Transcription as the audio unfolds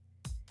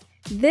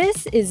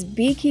This is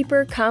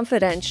Beekeeper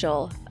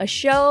Confidential, a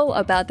show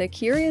about the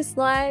curious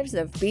lives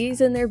of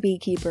bees and their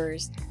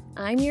beekeepers.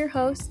 I'm your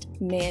host,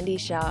 Mandy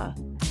Shaw.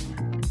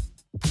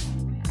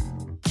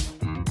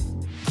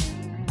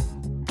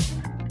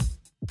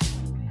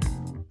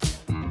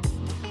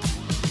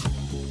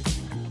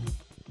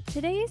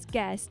 Today's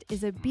guest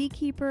is a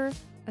beekeeper,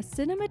 a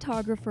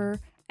cinematographer,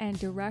 and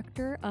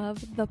director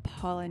of The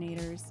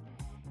Pollinators.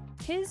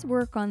 His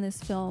work on this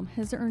film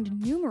has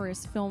earned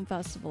numerous film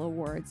festival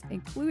awards,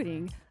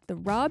 including the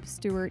Rob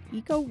Stewart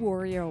Eco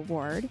Warrior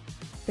Award,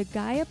 the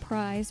Gaia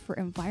Prize for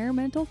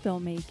Environmental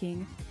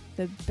Filmmaking,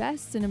 the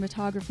Best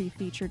Cinematography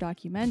Feature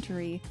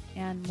Documentary,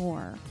 and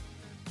more.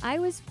 I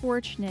was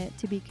fortunate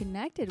to be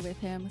connected with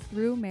him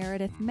through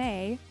Meredith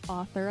May,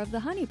 author of The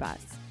Honey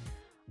Bus.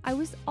 I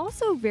was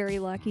also very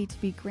lucky to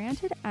be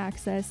granted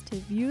access to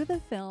view the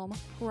film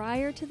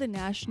prior to the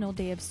National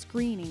Day of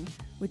Screening,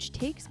 which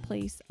takes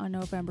place on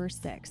November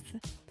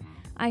 6th.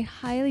 I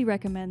highly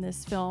recommend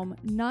this film,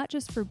 not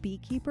just for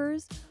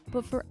beekeepers,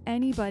 but for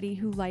anybody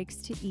who likes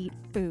to eat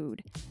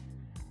food.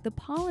 The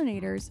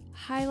Pollinators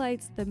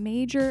highlights the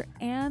major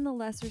and the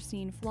lesser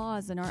seen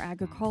flaws in our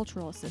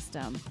agricultural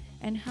system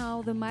and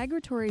how the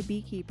migratory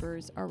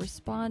beekeepers are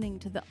responding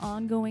to the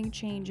ongoing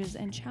changes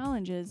and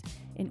challenges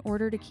in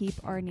order to keep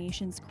our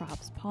nation's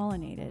crops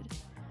pollinated.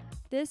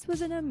 This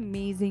was an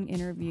amazing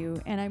interview,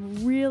 and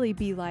I'm really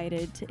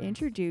delighted to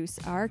introduce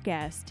our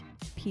guest,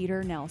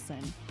 Peter Nelson.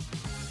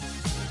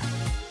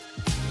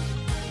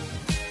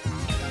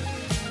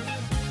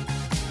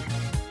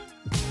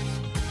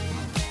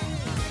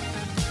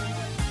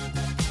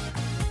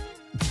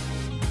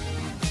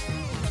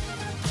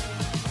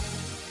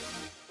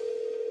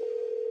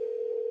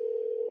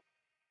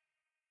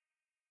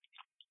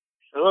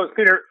 Hello, it's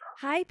Peter.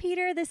 Hi,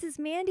 Peter. This is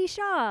Mandy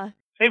Shaw.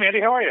 Hey, Mandy,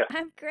 how are you?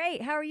 I'm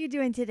great. How are you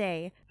doing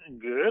today?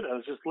 Good. I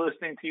was just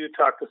listening to you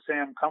talk to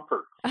Sam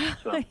Comfort.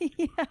 So.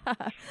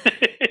 Yeah.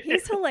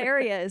 He's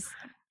hilarious.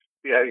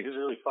 Yeah, he's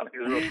really funny.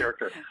 He's a real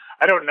character.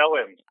 I don't know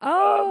him.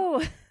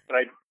 Oh. But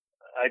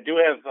I do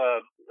have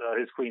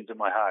his queens in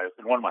my hive,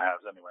 in one of my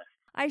hives anyway.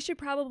 I should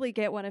probably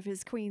get one of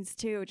his queens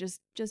too,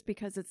 just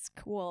because it's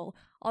cool.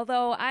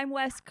 Although I'm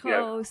West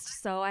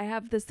Coast, so I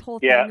have this whole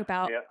thing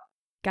about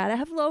gotta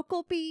have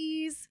local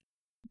bees.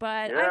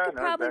 But I could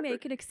probably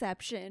make an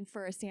exception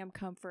for a Sam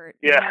Comfort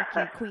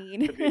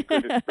queen. Could be a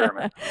good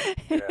experiment.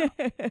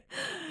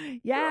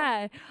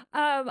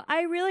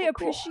 I really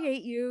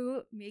appreciate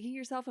you making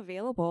yourself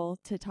available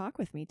to talk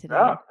with me today.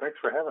 Oh, thanks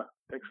for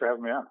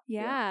having me on.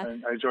 Yeah.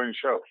 I enjoyed the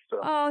show. So.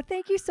 Oh,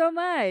 thank you so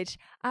much.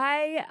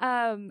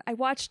 I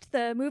watched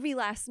the movie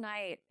last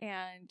night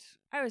and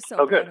I was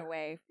so blown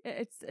away.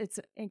 It's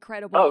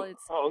incredible.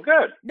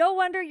 Good. No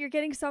wonder you're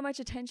getting so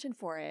much attention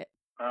for it.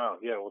 Oh,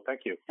 yeah. Well, thank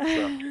you.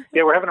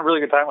 So, we're having a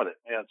really good time with it.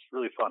 Yeah, it's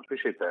really fun.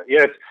 Appreciate that.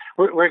 Yeah,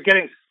 we're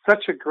getting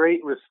such a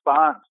great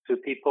response to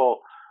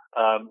people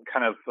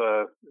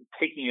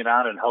taking it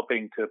on and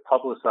helping to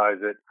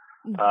publicize it,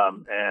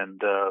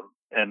 and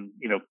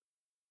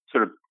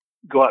sort of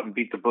go out and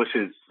beat the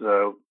bushes,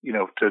 to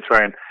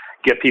try and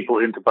get people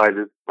in to buy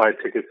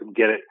tickets and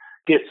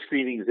get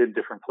screenings in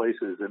different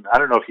places. And I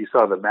don't know if you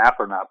saw the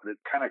map or not, but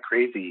it's kind of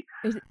crazy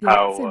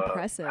how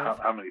impressive.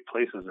 How many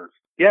places are.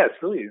 Yeah,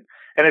 it's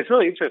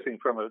really interesting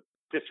from a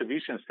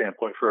distribution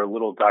standpoint for a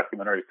little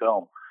documentary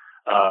film,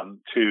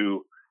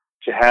 to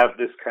have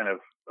this kind of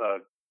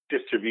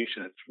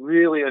distribution. It's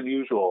really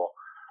unusual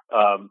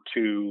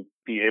to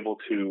be able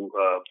to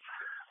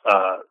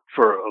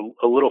for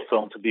a little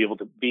film to be able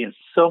to be in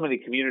so many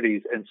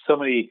communities and so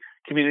many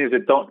communities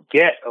that don't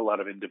get a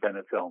lot of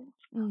independent films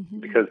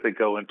because they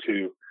go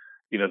into,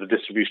 the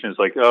distribution is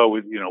like,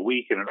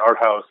 week in an art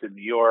house in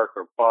New York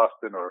or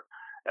Boston or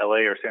LA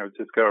or San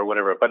Francisco or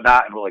whatever, but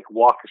not in like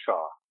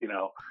Waukesha,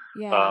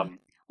 Yeah.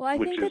 Well, I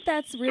think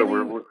that's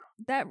really,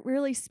 that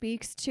really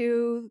speaks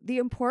to the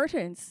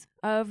importance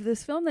of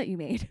this film that you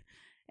made.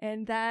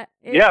 And that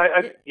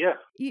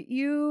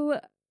you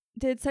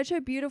did such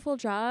a beautiful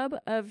job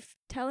of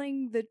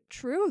telling the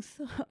truth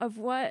of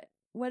what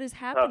is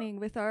happening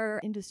with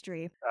our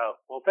industry. Oh,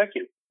 well, thank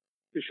you.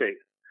 Appreciate it.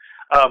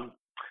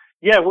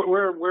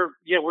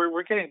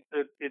 We're getting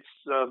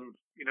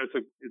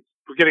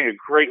we're getting a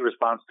great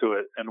response to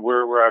it, and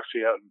we're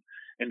actually out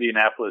in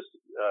Indianapolis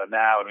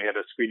now, and we had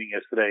a screening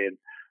yesterday, and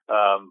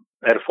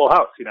had a full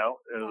house. It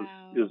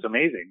was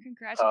amazing.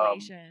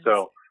 Congratulations!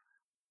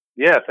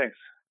 Thanks.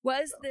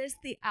 Was this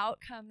the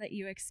outcome that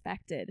you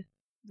expected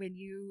when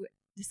you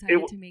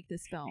decided to make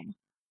this film?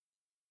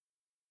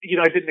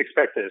 I didn't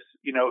expect this.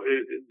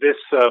 This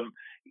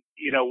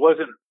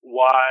wasn't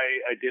why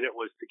I did it.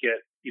 Was to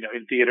get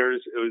in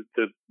theaters. It was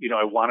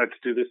I wanted to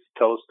do this to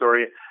tell a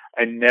story.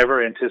 I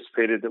never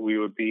anticipated that we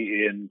would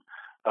be in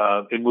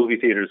movie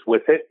theaters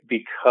with it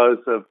because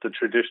of the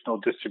traditional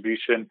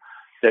distribution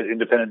that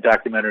independent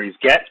documentaries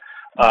get,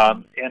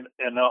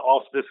 and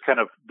also this kind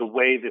of the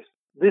way this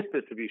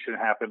distribution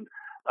happened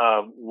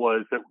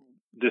was that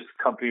this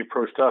company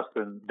approached us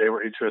and they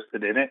were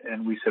interested in it,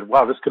 and we said,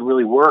 wow, this could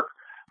really work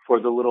for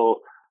the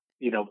little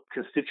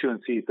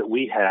constituencies that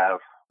we have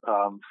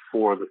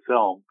for the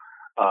film,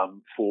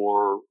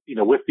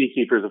 with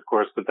beekeepers, of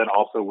course, but then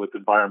also with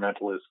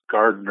environmentalists,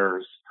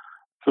 gardeners,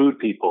 food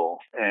people.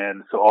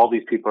 And so all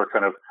these people are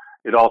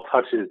it all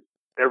touches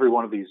every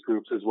one of these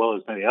groups as well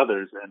as many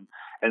others.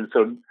 And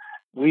so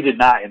we did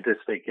not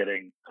anticipate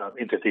getting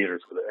into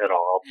theaters with it at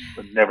all.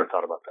 I never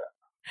thought about that.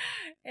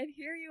 And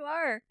here you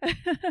are.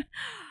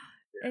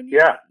 And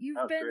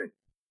you've been great.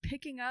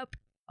 Picking up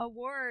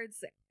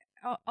awards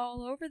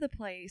all over the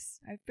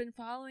place. I've been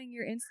following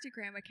your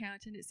Instagram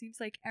account, and it seems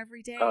like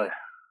every day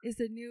is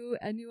a new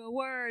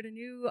award, a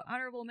new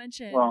honorable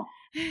mention. Well,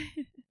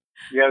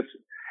 yeah,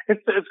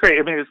 it's great.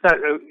 I mean, it's not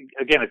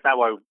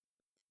why.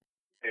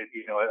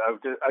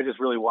 I just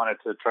really wanted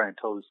to try and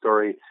tell the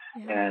story,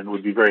 and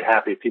would be very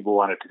happy if people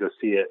wanted to go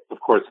see it. Of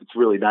course, it's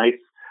really nice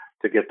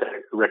to get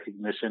that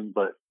recognition,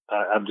 but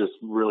I'm just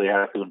really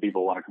happy when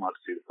people want to come out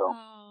to see the film.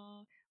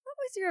 What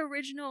was your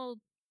original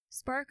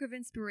spark of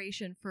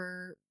inspiration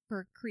for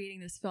creating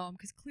this film?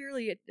 Because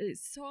clearly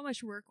so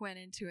much work went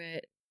into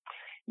it.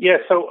 Yeah,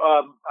 so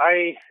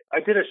I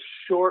did a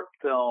short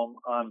film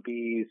on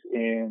bees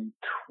in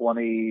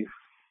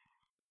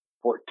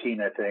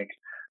 2014, I think,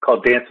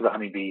 called Dance of the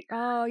Honeybee.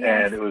 Oh,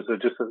 yes. And it was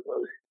just a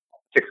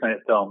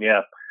 6-minute film,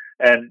 yeah.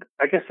 And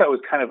I guess that was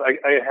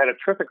I had a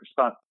terrific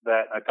response to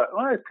that. I thought,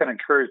 well, it kind of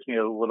encouraged me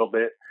a little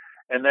bit.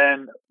 And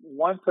then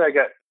once I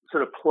got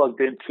sort of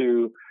plugged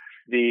into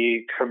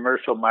the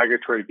commercial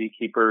migratory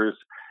beekeepers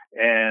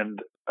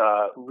and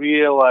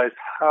realized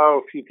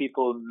how few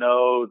people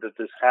know that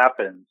this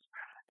happens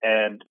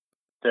and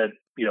that,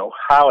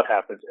 how it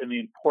happens and the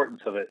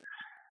importance of it.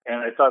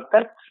 And I thought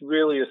that's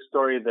really a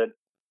story that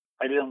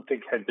I didn't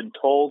think had been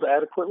told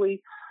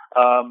adequately.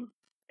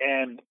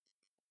 And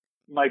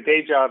my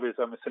day job is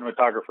I'm a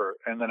cinematographer,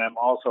 and then I'm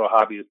also a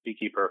hobbyist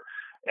beekeeper.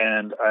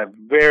 And I have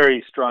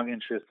very strong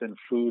interest in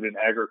food and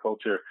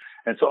agriculture.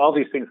 And so all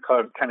these things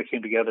kind of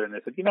came together, and I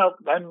said,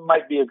 I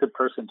might be a good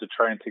person to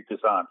try and take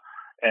this on.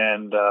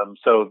 And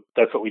so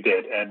that's what we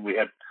did. And we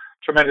had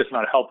tremendous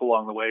amount of help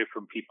along the way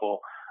from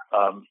people,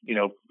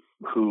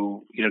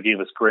 who, gave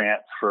us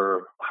grants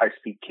for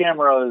high-speed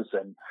cameras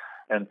and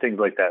things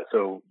like that.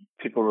 So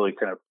people really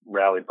kind of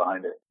rallied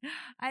behind it.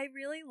 I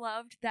really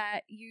loved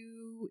that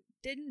you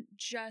didn't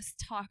just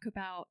talk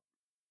about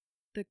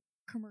the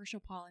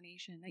commercial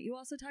pollination, that you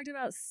also talked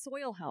about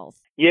soil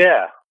health.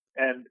 Yeah.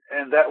 And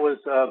that was,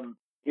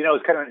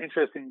 it's kind of an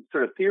interesting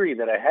sort of theory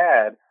that I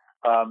had,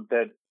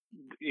 that,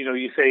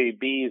 you say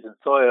bees and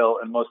soil,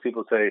 and most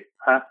people say,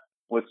 huh?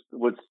 What's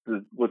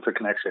the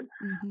connection?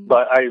 Mm-hmm.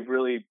 But I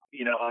really,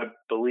 I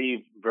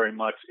believe very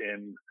much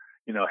in,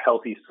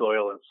 healthy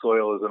soil, and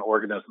soil is an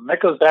organism. And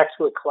that goes back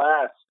to a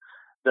class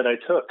that I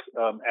took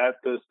at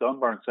the Stone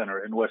Barn Center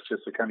in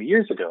Westchester County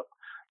years ago,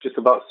 just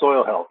about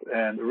soil health,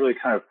 and it really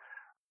kind of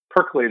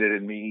percolated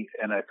in me.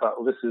 And I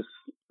thought, well,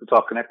 it's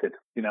all connected,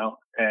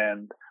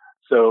 And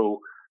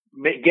so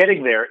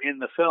getting there in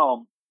the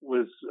film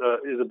is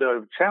a bit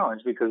of a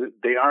challenge, because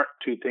they aren't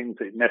two things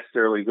that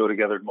necessarily go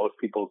together in most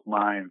people's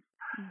minds.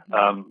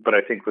 Mm-hmm. But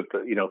I think with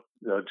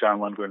John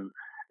Lundgren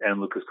and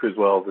Lucas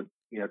Criswell, the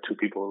two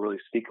people who really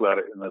speak about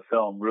it in the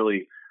film,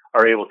 really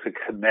are able to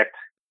connect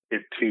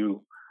it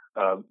to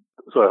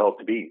soil health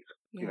to bees.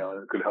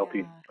 A good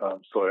healthy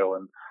soil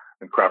and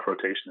crop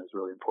rotation is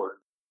really important.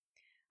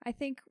 I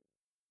think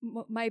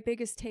my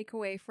biggest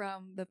takeaway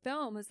from the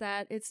film is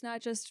that it's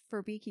not just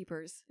for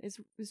beekeepers;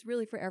 it's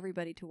really for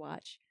everybody to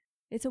watch.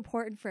 It's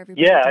important for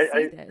everybody to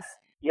see this.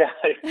 Yeah,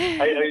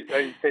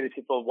 I say to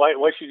people,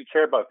 why should you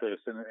care about this?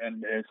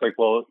 And it's like,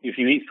 well, if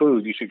you eat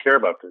food, you should care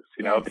about this,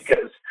 yes.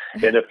 Because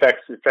it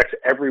affects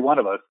every one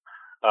of us.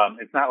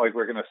 It's not like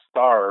we're going to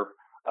starve,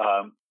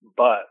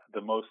 but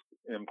the most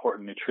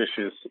important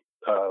nutritious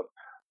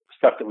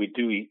stuff that we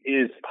do eat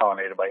is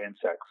pollinated by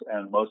insects,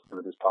 and most of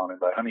it is pollinated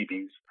by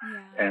honeybees.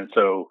 Yeah. And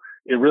so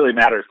it really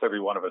matters to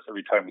every one of us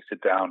every time we sit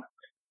down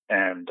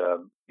and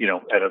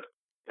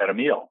at a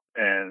meal.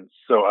 And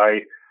so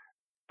I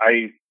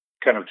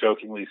kind of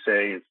jokingly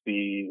say it's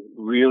the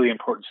really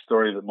important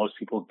story that most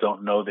people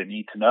don't know they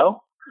need to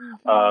know.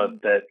 Mm-hmm.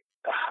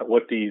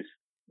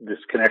 This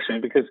connection,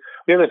 because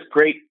we have this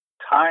great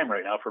time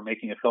right now for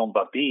making a film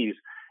about bees,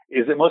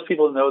 is that most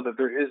people know that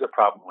there is a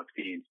problem with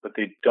bees, but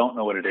they don't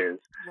know what it is.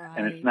 Right.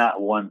 And it's not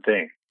one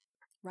thing.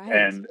 Right.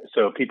 And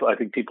so I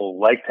think people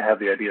like to have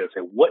the idea to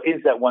say, what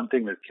is that one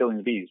thing that's killing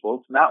the bees? Well,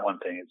 it's not one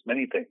thing, it's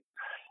many things.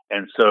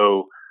 And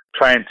so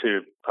trying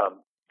to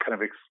kind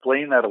of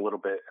explain that a little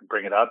bit and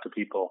bring it out to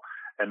people,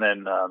 and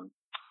then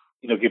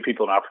give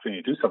people an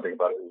opportunity to do something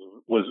about it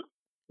was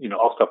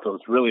all stuff that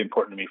was really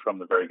important to me from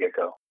the very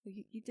get-go.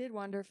 You did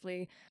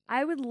wonderfully.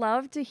 I would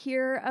love to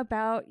hear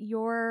about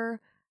your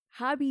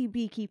hobby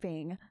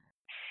beekeeping.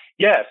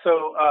 Yeah,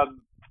 so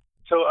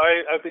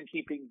I've been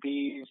keeping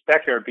bees,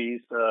 backyard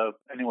bees,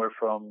 anywhere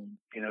from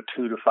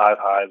 2 to 5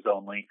 hives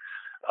only,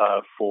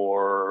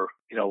 for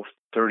over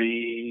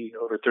 30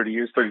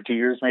 years, 32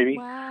 years maybe.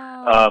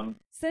 Wow.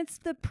 Since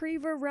the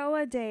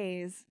pre-Varroa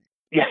days.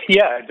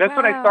 Yeah, that's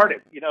when I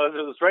started. It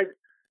was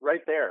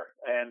right there,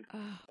 and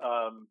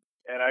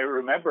I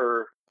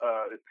remember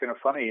it's kind of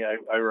funny.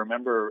 I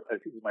remember, I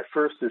think my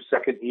first or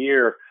second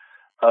year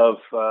of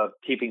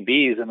keeping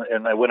bees,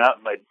 and I went out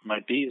and my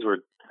bees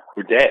were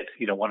dead.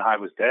 One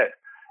hive was dead,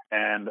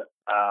 and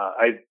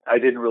I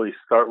didn't really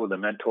start with a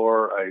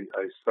mentor. I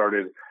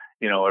started,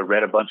 I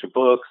read a bunch of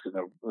books, and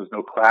there was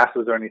no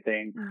classes or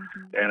anything,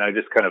 and I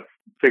just kind of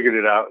figured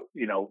it out,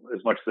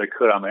 as much as I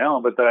could on my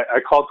own. But then I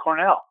called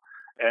Cornell,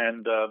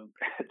 and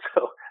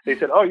so they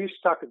said, "Oh, you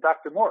should talk to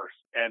Dr. Morse."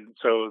 And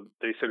so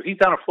they said, "He's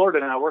down in Florida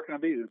now working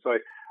on bees." And so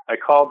I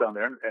called down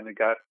there, and it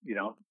got,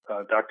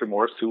 Dr.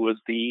 Morse, who was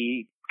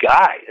the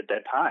guy at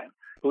that time,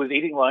 who was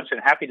eating lunch and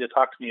happy to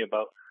talk to me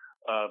about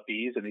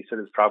bees. And he said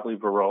it's probably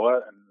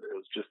Varroa, and it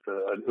was just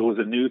it was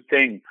a new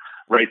thing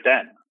right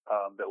then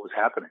that was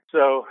happening.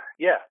 So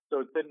yeah, so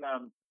it's been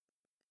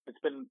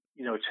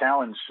a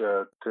challenge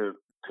to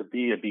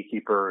be a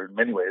beekeeper in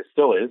many ways. It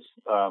still is,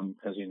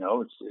 as you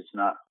know, it's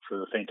not for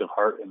the faint of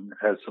heart and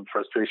has some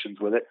frustrations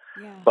with it.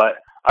 Yeah. But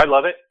I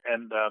love it,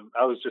 and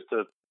I was just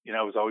I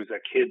was always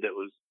that kid that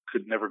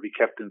could never be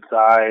kept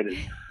inside, and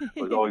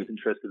was always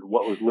interested in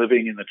what was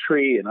living in the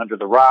tree and under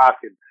the rock,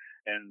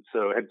 and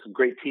so I had some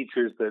great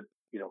teachers that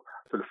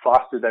sort of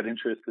fostered that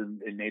interest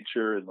in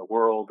nature and the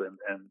world,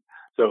 and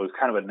so it was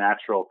kind of a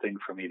natural thing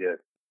for me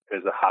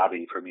as a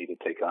hobby for me to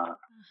take on.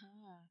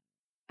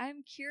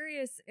 I'm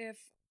curious if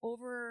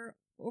over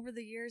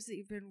the years that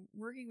you've been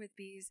working with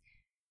bees,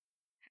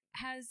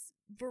 has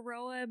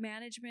Varroa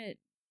management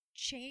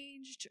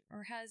changed,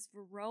 or has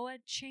Varroa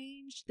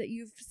changed that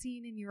you've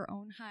seen in your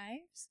own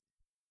hives?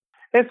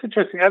 It's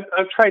interesting.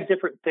 I've tried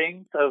different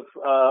things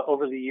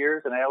over the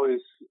years, and I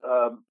always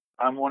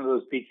I'm one of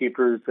those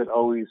beekeepers that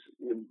always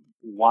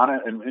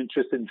am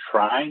interested in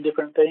trying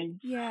different things.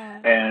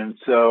 Yeah. And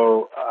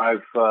so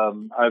I've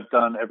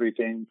done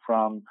everything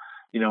from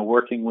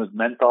working with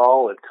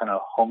menthol and kind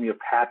of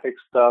homeopathic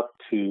stuff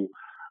to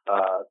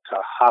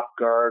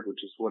HopGuard,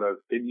 which is what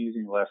I've been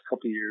using the last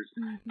couple of years,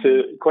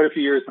 to quite a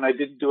few years when I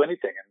didn't do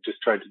anything and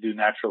just tried to do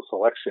natural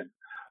selection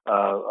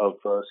of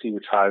see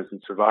which hives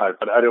would survive.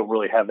 But I don't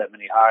really have that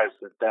many hives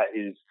that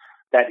is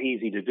that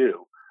easy to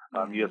do.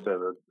 You have to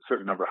have a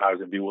certain number of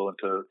hives and be willing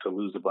to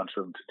lose a bunch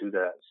of them to do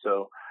that.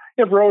 So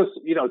yeah, Varroa's,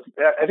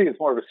 I think it's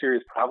more of a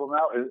serious problem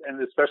now,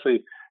 and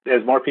especially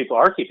as more people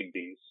are keeping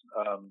bees.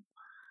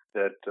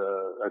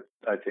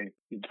 I think,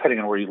 depending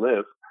on where you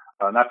live,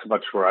 not so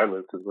much where I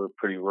live because we're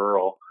pretty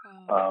rural.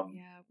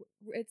 Yeah,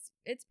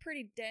 it's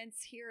pretty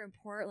dense here in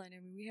Portland. I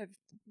mean, we have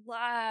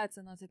lots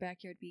and lots of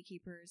backyard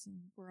beekeepers,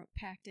 and we're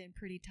packed in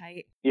pretty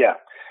tight. Yeah.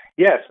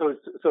 So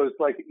it's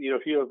like,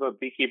 if you have a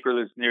beekeeper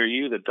that's near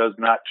you that does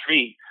not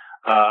treat,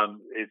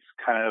 it's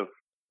kind of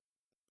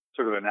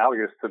sort of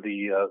analogous to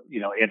the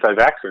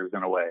anti-vaxxers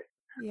in a way.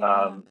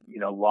 Yeah.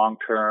 Long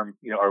term,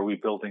 are we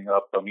building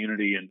up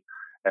immunity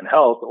and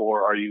health,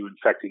 or are you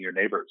infecting your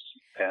neighbors?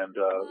 And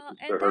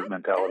it's the herd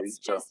mentality. That's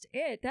just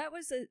it. That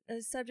was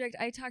a subject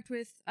I talked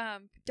with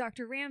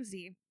Dr.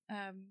 Ramsey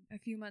a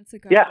few months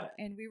ago. Yeah.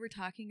 And we were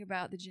talking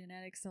about the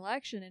genetic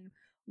selection. And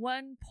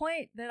one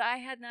point that I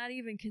had not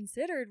even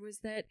considered was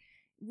that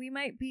we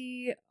might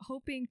be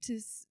hoping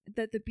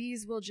that the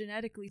bees will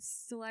genetically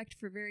select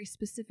for very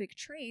specific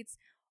traits.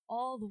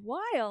 All the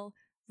while,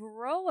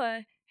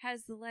 Varroa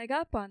has the leg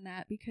up on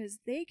that because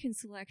they can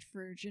select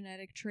for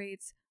genetic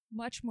traits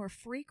much more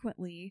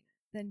frequently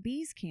than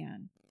bees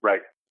can.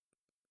 Right.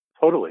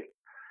 Totally.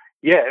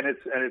 Yeah, and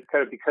it's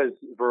kind of because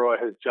Varroa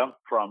has jumped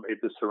from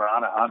Apis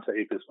cerana onto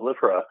Apis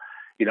mellifera.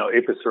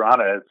 Apis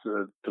cerana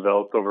has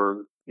developed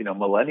over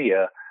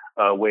millennia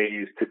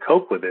ways to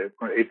cope with it.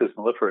 Apis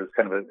mellifera is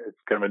kind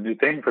of a new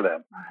thing for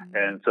them,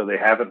 and so they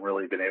haven't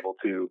really been able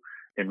to,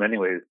 in many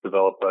ways,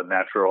 develop a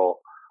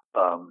natural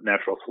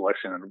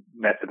selection and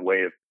method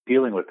way of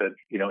dealing with it.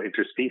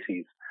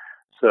 Interspecies.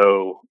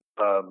 So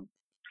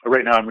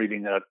right now I'm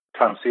reading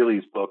Tom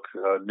Seeley's book,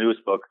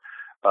 newest book.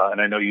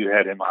 And I know you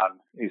had him on.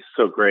 He's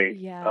so great.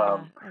 Yeah, I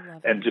love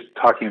and just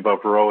talking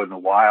about Varroa in the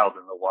wild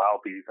and the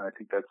wild bees. And I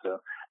think that's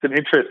it's an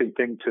interesting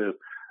thing to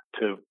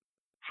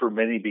for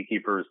many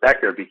beekeepers,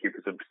 backyard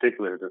beekeepers in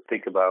particular, to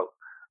think about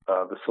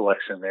the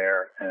selection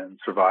there and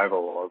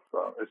survival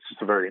of. It's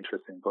just a very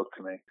interesting book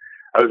to me.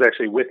 I was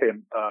actually with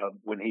him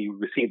when he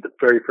received the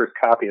very first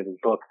copy of his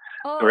book.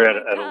 We were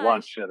at a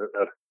lunch and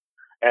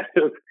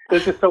it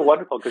was just so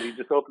wonderful because he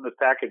just opened the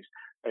package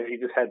and he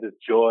just had this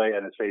joy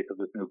on his face of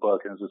this new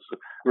book. And it was just a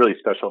really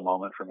special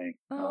moment for me.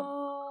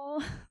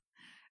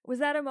 Was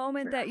that a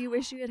moment that you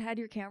wish you had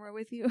your camera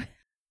with you?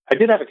 I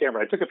did have a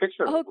camera. I took a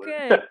picture of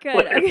it.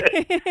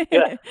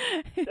 Good.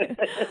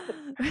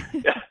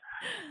 Yeah.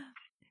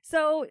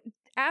 So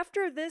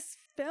after this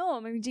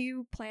film, do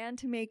you plan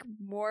to make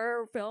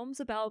more films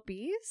about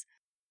bees?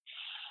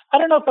 I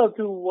don't know if I'll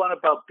do one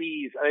about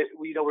bees.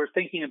 We're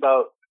thinking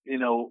about,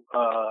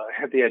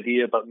 had the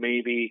idea about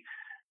maybe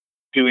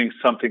doing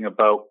something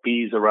about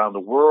bees around the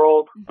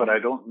world, but I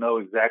don't know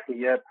exactly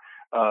yet.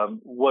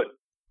 What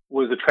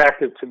was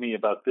attractive to me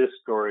about this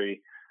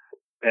story,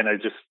 and I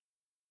just,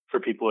 for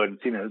people who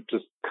hadn't seen it,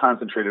 just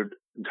concentrated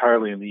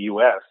entirely in the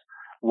U.S.,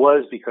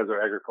 was because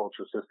our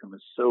agricultural system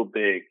is so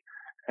big,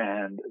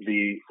 and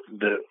the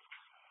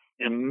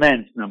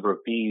immense number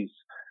of bees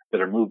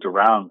that are moved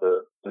around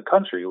the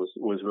country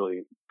was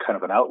really kind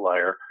of an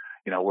outlier.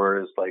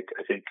 Whereas like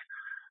I think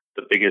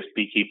the biggest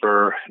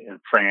beekeeper in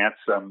France,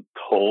 I'm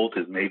told,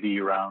 is maybe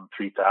around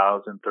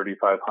 3,000,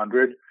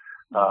 3,500.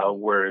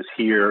 Whereas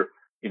here,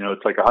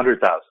 it's like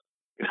 100,000.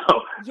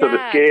 So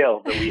the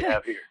scale that we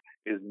have here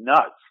is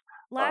nuts.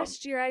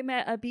 Last year, I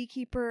met a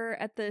beekeeper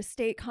at the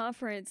state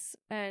conference,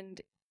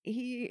 and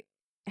he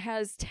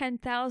has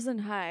 10,000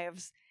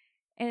 hives.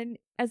 And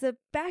as a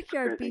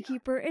backyard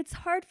beekeeper, it's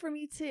hard for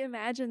me to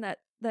imagine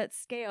that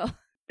scale.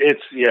 It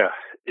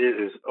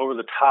is over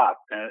the top,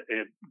 and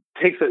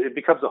it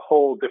becomes a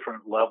whole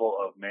different level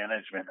of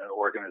management and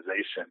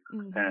organization,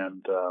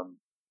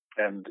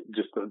 and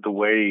just the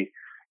way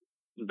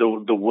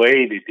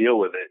they deal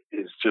with it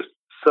is just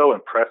so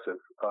impressive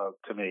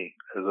to me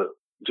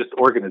just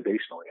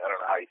organizationally. I don't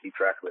know how you keep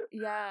track of it.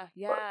 Yeah.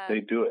 But they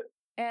do it.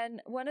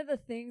 And one of the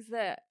things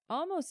that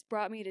almost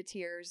brought me to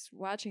tears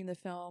watching the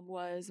film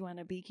was when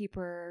a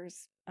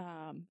beekeeper's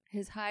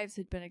his hives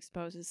had been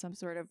exposed to some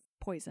sort of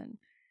poison,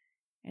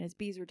 and his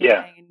bees were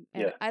dying.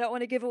 And I don't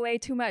want to give away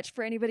too much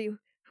for anybody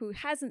who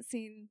hasn't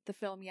seen the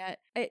film yet.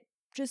 It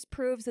just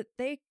proves that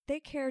they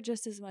care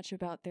just as much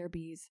about their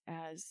bees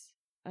as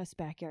us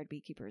backyard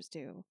beekeepers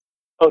do.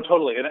 Oh,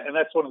 totally. And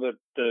that's one of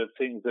the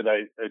things that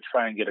I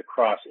try and get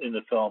across in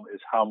the film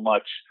is how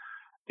much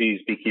these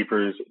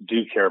beekeepers do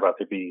care about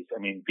the bees. I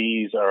mean,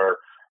 bees are,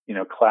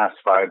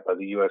 classified by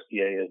the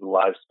USDA as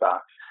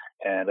livestock.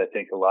 And I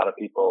think a lot of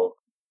people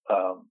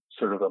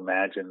sort of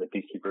imagine that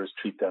beekeepers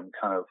treat them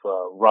kind of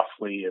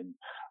roughly and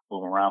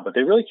move around, but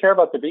they really care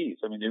about the bees.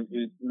 I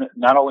mean,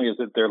 not only is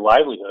it their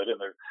livelihood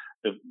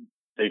and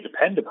they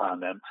depend upon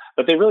them,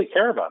 but they really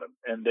care about them,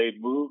 and they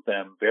move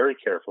them very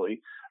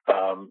carefully.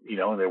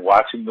 And they're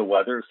watching the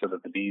weather so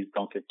that the bees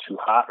don't get too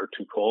hot or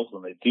too cold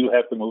when they do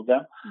have to move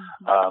them.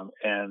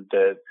 And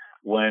that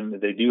when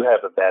they do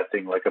have a bad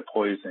thing like a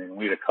poisoning,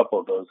 we had a couple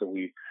of those that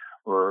we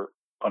were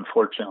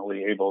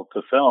unfortunately able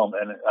to film.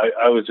 And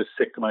I was just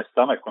sick to my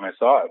stomach when I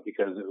saw it,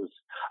 because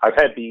I've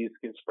had bees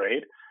get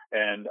sprayed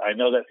and I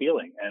know that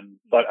feeling,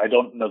 but I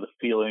don't know the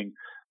feeling.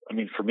 I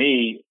mean, for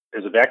me,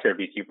 as a backyard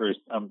beekeeper, it's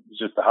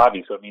just a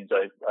hobby. So it means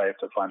I have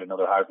to find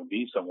another hive of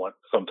bees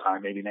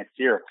sometime, maybe next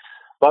year.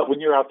 But when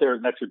you're out there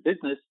and that's your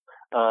business,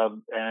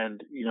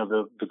 and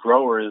the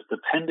grower is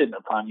dependent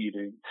upon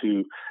you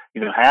to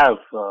have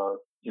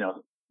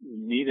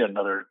need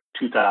another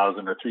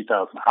 2,000 or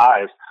 3,000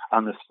 hives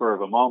on the spur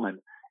of a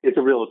moment, it's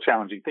a real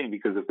challenging thing,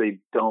 because if they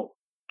don't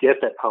get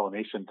that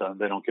pollination done,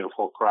 they don't get a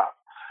full crop,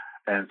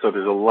 and so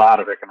there's a lot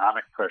of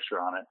economic pressure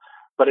on it.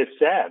 But it's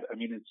sad. I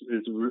mean,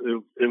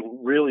 it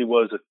really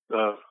was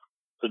a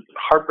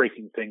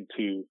heartbreaking thing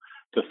to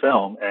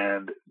film,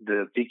 and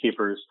the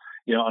beekeepers.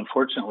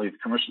 Unfortunately, the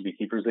commercial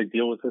beekeepers, they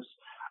deal with this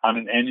on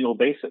an annual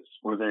basis,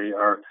 where they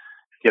are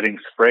getting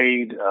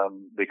sprayed.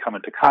 They come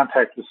into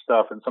contact with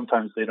stuff, and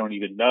sometimes they don't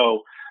even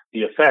know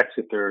the effects.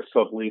 If they're a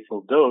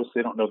sublethal dose,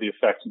 they don't know the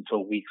effects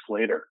until weeks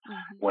later,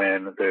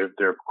 when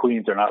their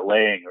queens are not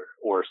laying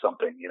or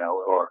something,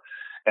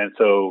 and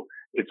so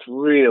it's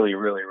really,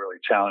 really, really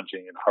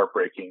challenging and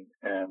heartbreaking,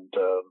 and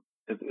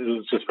it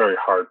was just very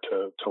hard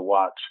to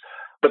watch.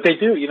 But they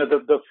do,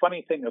 the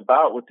funny thing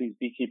about what these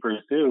beekeepers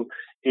do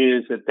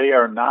is that they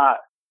are not,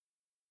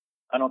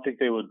 I don't think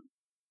they would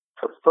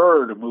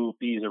prefer to move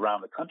bees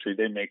around the country.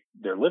 They make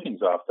their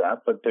livings off that,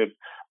 but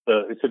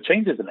it's the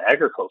changes in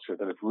agriculture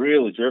that have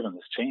really driven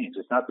this change.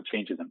 It's not the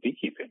changes in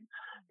beekeeping.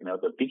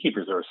 The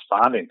beekeepers are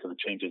responding to the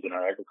changes in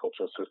our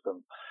agricultural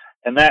system.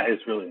 And that is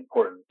really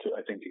important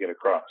to get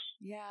across.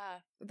 Yeah.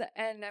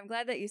 And I'm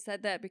glad that you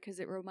said that, because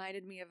it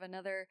reminded me of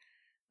another,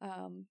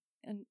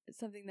 and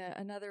something that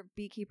another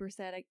beekeeper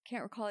said. I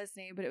can't recall his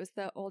name, but it was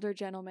the older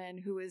gentleman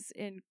who was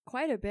in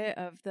quite a bit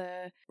of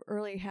the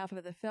early half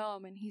of the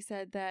film. And he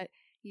said that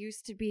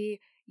used to be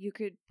you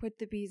could put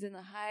the bees in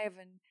the hive,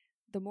 and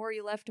the more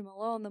you left them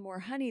alone, the more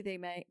honey they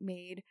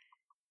made.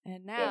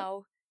 And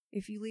now,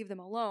 if you leave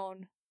them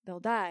alone, they'll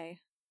die.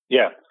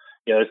 Yeah.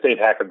 That's Dave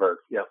Hackenberg.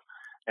 Yeah.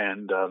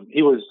 And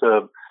he was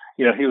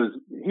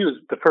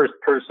the first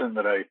person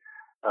that I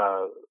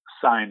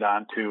signed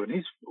on to, and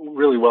he's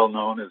really well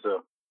known as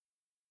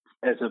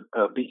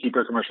a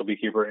beekeeper, commercial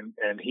beekeeper,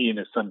 and he and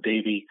his son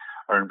Davey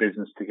are in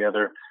business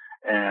together.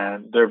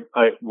 And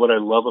what I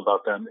love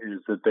about them is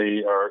that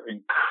they are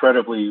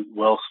incredibly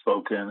well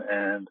spoken,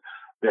 and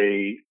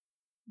they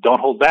don't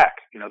hold back.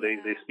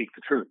 They speak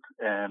the truth.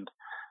 And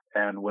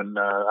when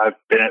I've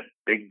been at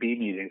big bee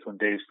meetings, when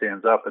Dave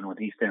stands up, and when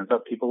he stands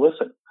up, people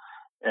listen.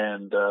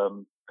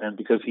 And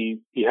because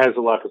he has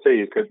a lot to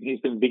say, because he's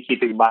been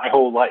beekeeping my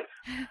whole life,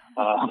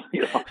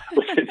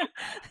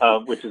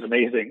 which is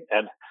amazing.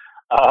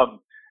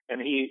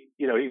 And he's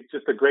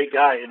just a great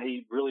guy, and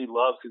he really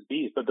loves his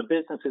bees, but the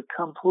business is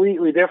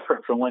completely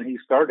different from when he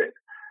started.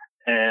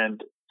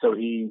 And so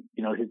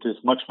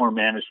there's much more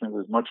management,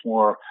 there's much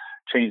more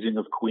changing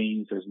of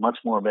queens, there's much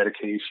more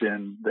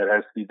medication that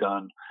has to be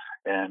done.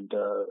 And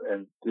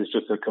there's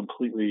just a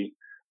completely,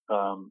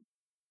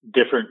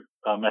 different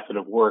method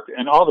of work.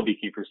 And all the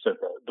beekeepers said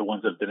that, the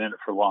ones that have been in it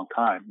for a long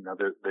time.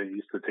 They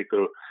used to take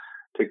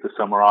the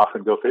summer off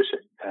and go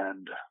fishing,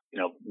 and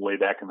way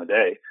back in the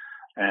day.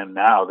 And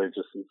now it's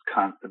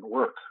constant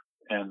work.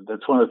 And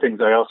that's one of the things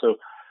I also,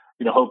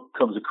 hope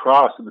comes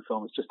across in the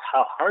film, is just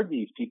how hard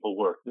these people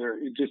work. They're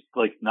just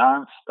like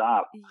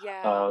nonstop.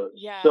 Yeah.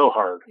 So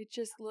hard. It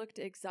just looked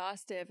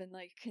exhaustive, and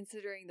like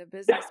considering the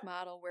business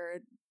model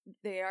where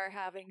they are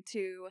having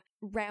to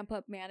ramp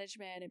up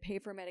management and pay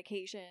for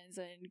medications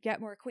and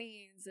get more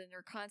queens, and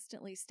are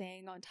constantly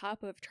staying on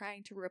top of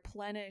trying to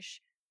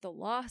replenish the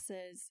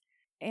losses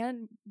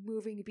and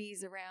moving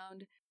bees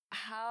around.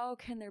 How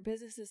can their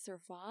businesses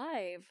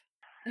survive?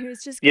 I mean,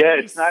 it's just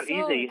it's not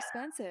so easy.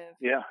 expensive.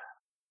 Yeah.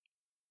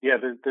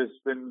 There's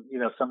been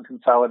some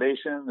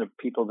consolidation. The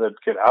people that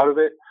get out of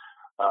it,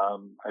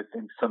 I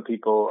think some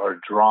people are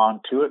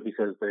drawn to it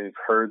because they've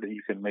heard that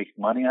you can make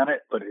money on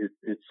it, but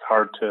it's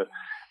hard to.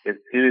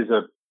 It is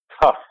a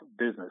tough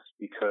business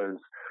because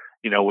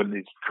when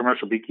these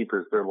commercial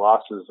beekeepers, their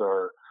losses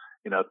are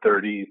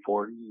 30,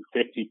 40,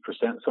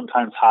 50%,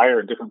 sometimes higher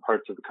in different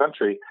parts of the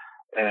country.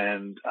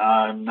 And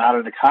I'm not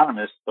an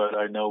economist, but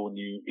I know when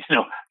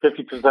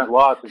 50%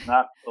 loss is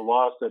not a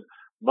loss that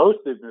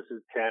most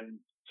businesses can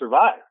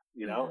survive,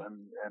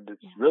 and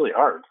it's really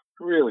hard,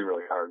 really,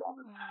 really hard on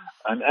them,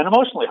 and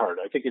emotionally hard.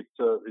 I think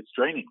it's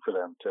draining for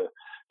them to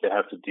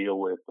have to deal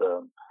with,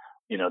 the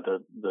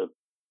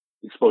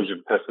exposure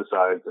to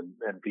pesticides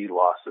and bee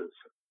losses.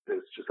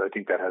 It's just, I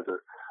think that has a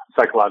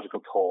psychological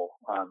toll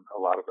on a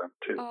lot of them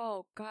too.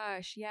 Oh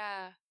gosh,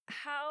 yeah.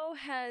 How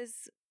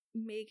has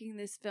making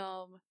this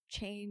film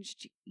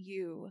changed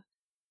you?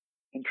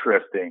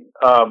 Interesting.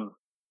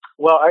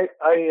 Well, I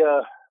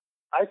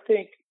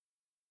think,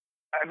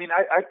 I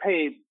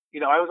paid,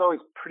 I was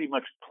always pretty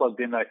much plugged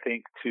in, I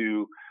think,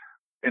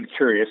 and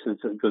curious.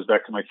 It goes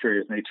back to my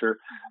curious nature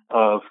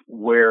of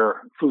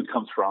where food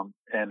comes from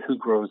and who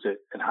grows it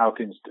and how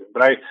things do.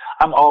 But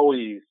I'm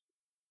always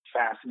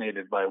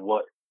fascinated by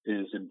what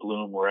is in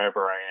bloom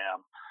wherever I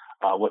am,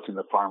 what's in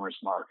the farmers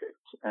markets.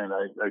 And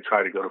I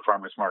try to go to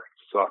farmers markets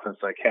as often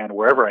as I can,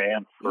 wherever I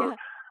am for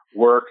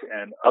work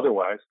and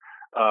otherwise,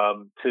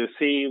 to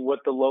see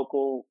what the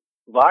local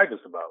vibe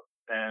is about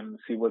and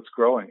see what's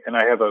growing. And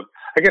I have a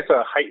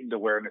heightened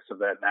awareness of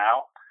that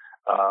now,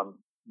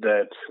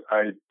 that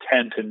I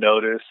tend to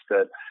notice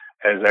that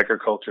as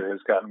agriculture has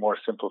gotten more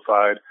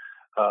simplified,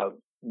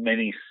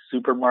 many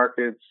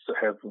supermarkets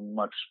have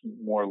much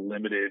more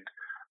limited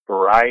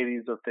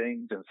varieties of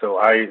things. And so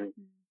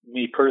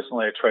me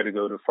personally, I try to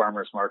go to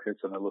farmers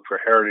markets and I look for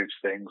heritage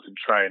things and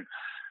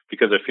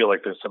because I feel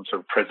like there's some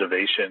sort of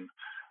preservation,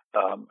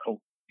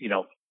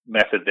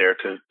 method there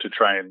to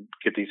try and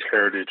get these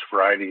heritage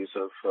varieties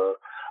of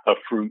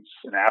fruits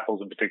and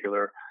apples in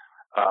particular,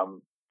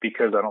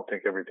 because I don't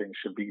think everything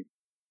should be,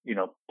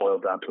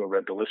 boiled down to a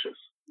red delicious.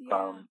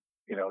 And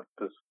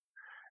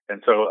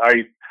so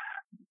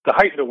the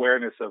heightened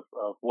awareness of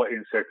what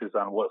insect is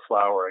on what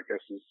flower, I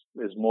guess,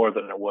 is more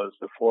than it was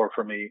before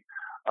for me.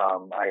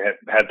 I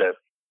had that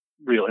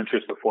real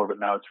interest before, but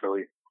now it's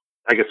really,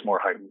 I guess, more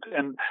heightened.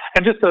 And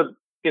just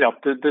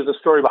there's a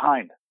story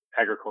behind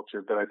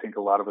agriculture that I think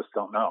a lot of us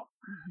don't know.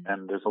 Mm-hmm.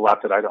 And there's a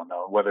lot that I don't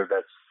know, whether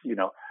that's,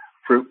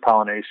 fruit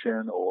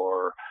pollination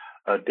or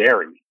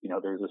dairy.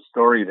 There's a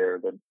story there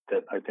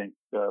that I think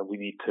we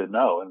need to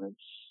know. And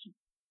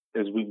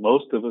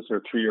most of us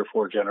are 3 or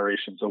 4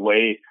 generations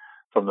away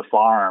from the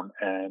farm,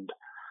 and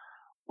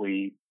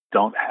we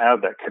don't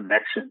have that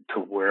connection to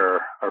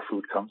where our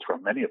food comes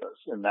from, many of us.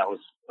 And that was,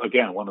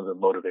 again, one of the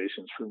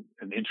motivations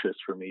and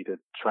interest for me to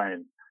try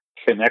and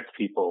connect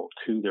people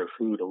to their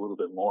food a little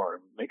bit more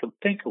and make them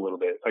think a little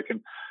bit. I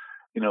can,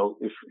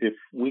 if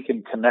we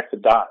can connect the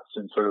dots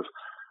and sort of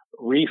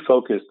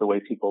refocus the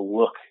way people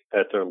look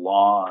at their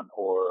lawn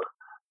or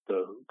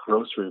the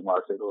grocery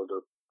market or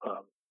the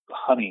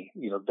honey,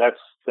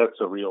 that's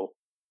a real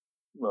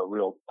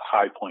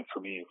high point for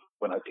me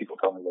when people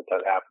tell me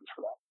that happens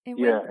for them. And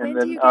when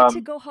do you get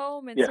to go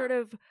home and sort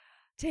of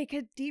take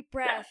a deep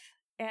breath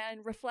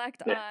and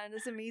reflect on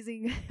this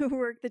amazing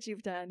work that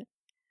you've done?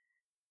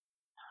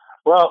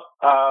 Well,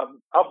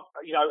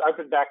 I've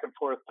been back and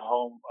forth to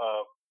home.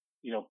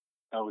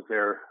 I was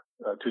there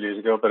 2 days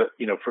ago, but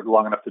for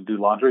long enough to do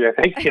laundry, I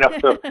think.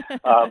 So,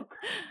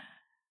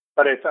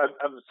 but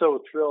I'm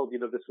so thrilled.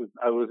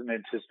 I wasn't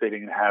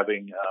anticipating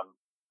having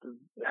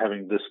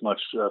this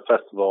much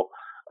festival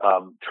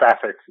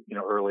traffic,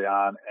 early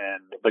on,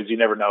 but you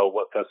never know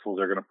what festivals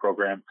are going to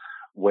program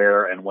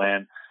where and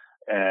when.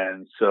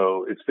 And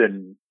so it's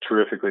been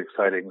terrifically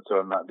exciting.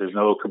 So there's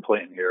no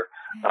complaint here.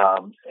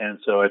 And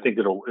so I think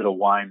it'll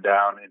wind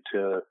down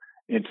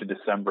into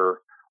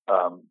December,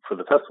 for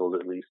the festivals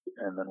at least.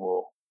 And then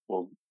we'll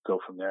go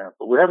from there.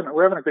 But we're having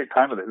a great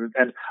time with it.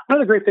 And one of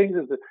the great things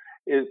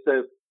is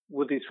that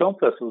with these film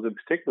festivals in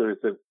particular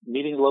is that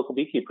meeting local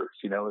beekeepers,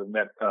 and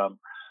that,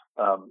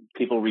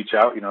 people reach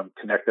out, I'm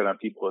connected on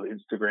people on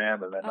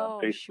Instagram and then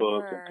on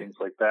Facebook and things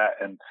like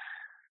that. And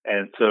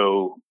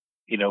so,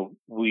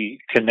 we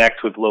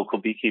connect with local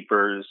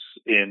beekeepers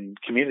in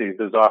communities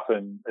as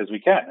often as we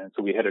can. And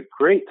so we had a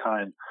great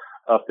time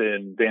up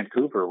in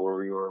Vancouver, where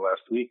we were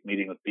last week,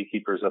 meeting with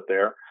beekeepers up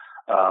there.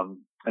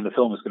 And the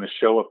film is going to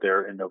show up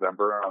there in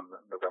November, on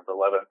November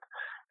 11th.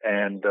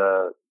 And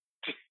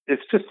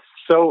it's just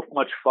so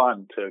much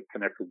fun to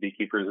connect with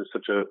beekeepers. It's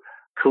such a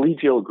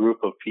collegial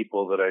group of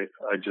people that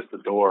I just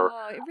adore.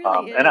 Oh, it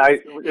really is. And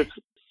it's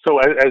so,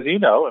 as you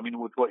know, I mean,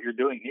 with what you're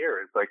doing here,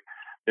 it's like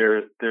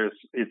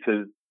it's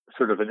a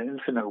sort of an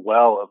infinite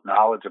well of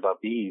knowledge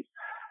about bees,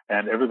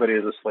 and everybody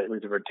has a slightly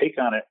different take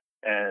on it.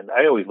 And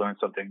I always learn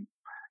something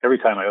every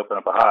time I open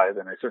up a hive,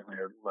 and I certainly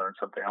learn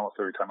something almost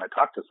every time I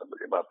talk to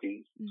somebody about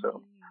bees.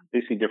 So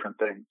they see different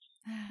things,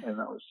 and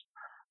that was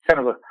kind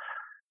of a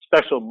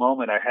special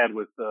moment I had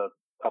with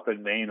up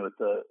in Maine with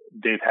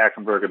Dave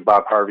Hackenberg and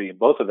Bob Harvey, and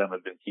both of them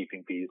have been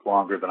keeping bees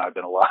longer than I've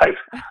been alive.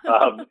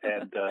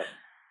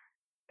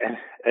 And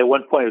at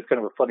one point, it was kind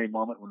of a funny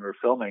moment when we were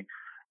filming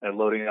and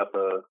loading up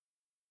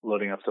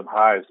some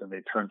hives, and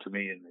they turned to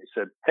me and they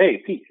said,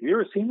 "Hey, Pete, have you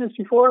ever seen this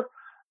before?"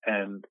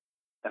 And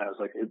I was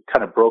like, it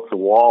kind of broke the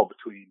wall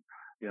between,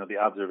 the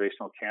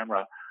observational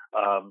camera.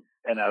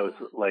 And I was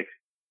like,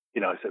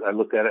 I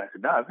looked at it and I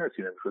said, "No, I've never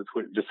seen it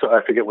before." Just so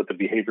I forget what the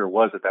behavior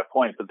was at that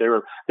point, but they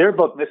were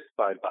both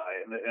mystified by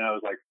it. And I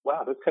was like,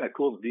 wow, that's kind of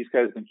cool that these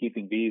guys have been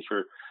keeping bees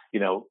for,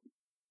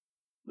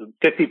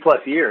 50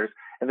 plus years,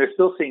 and they're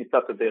still seeing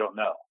stuff that they don't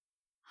know.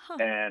 Huh.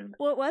 And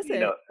what was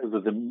it? It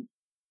was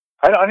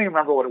I don't even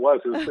remember what it was.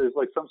 It was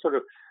like some sort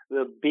of,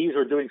 the bees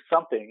were doing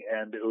something,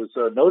 and it was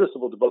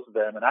noticeable to both of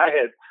them. And I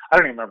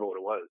don't even remember what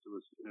it was.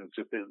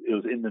 It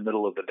was in the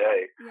middle of the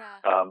day.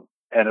 Yeah.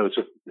 And it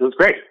was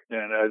great.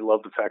 And I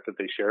love the fact that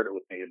they shared it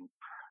with me and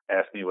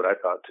asked me what I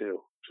thought too,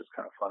 which is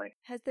kind of funny.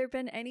 Has there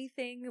been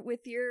anything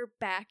with your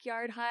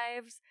backyard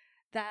hives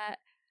that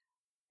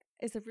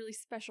is a really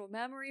special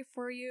memory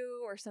for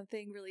you, or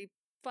something really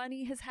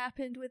funny has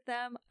happened with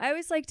them? I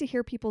always like to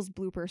hear people's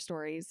blooper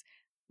stories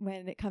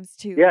when it comes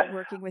to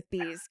working with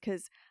bees,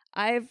 because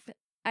I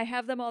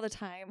have them all the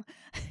time.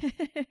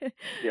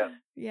 Yeah.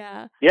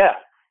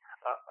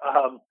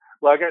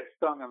 Well, I got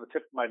stung on the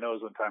tip of my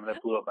nose one time, and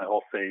that blew up my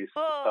whole face,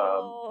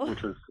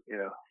 which was,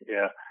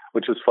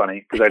 which was funny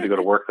because I had to go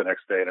to work the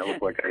next day, and it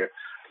looked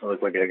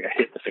like I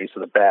hit the face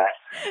with a bat.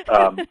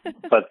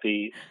 But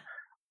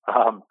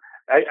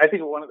I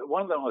think one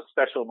of the most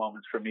special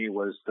moments for me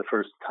was the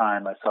first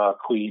time I saw a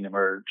queen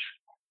emerge.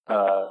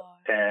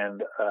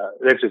 And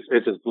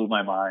it just blew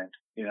my mind,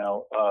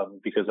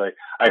 because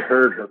I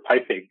heard her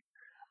piping,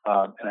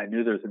 and I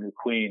knew there was a new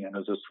queen, and it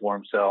was a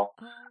swarm cell.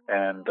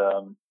 And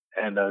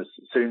I was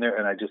sitting there,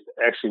 and I just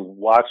actually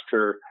watched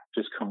her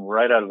just come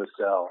right out of the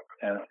cell,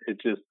 and it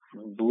just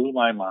blew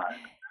my mind.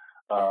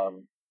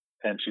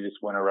 And she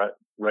just went right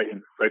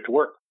to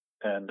work,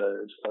 and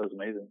I just thought it was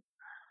amazing.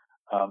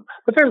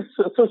 But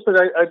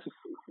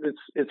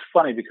it's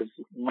funny because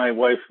my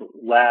wife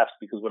laughs,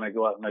 because when I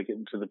go out and I get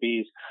into the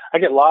bees, I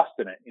get lost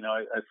in it.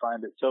 I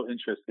find it so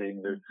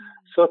interesting. They're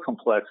so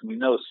complex, and we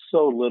know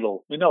so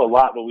little. We know a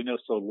lot, but we know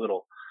so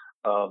little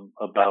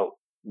about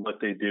what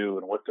they do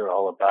and what they're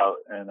all about.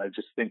 And I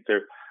just think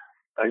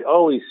I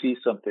always see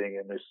something,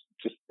 and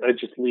I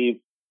just leave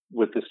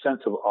with this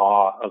sense of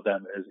awe of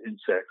them as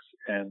insects.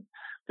 And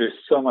there's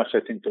so much I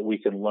think that we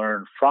can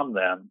learn from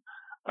them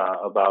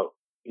about,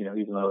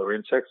 even though they're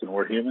insects and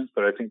we're humans.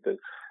 But I think that,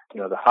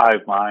 the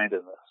hive mind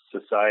and the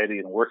society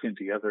and working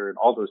together and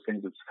all those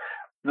things, it's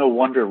no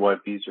wonder why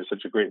bees are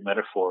such a great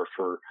metaphor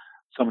for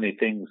so many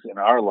things in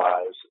our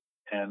lives.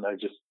 And I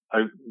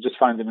just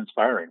find them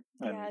inspiring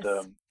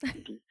and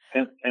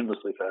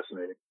endlessly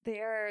fascinating.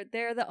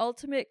 They're the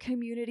ultimate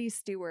community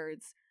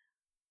stewards.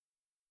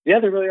 Yeah,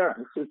 they really are.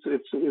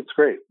 It's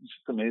great. It's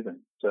just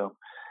amazing. So,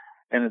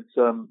 and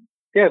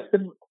it's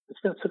been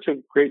such a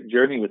great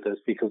journey with this,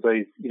 because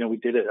we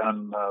did it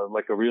on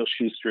like a real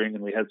shoestring,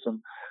 and we had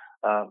some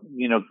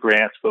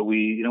grants, but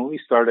when we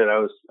started,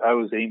 I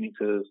was aiming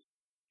to,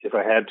 if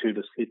I had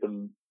to sleep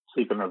in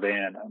a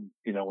van, and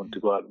when to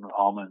go out in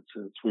almonds.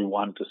 We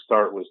wanted to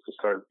start at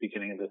the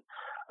beginning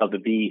of the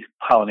bee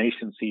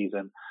pollination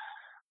season,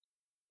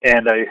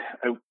 and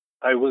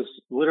I was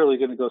literally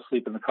going to go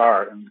sleep in the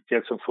car and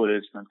get some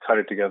footage and then cut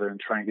it together and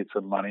try and get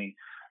some money.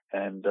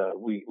 And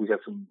we got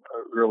some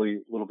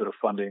early little bit of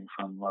funding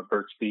from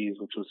Burt's Bees,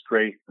 which was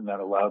great, and that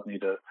allowed me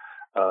to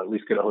at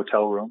least get a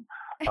hotel room,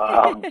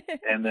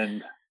 and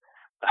then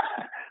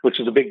which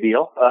is a big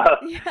deal.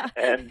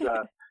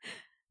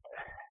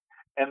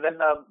 And then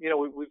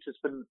we've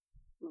just been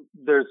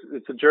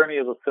it's a journey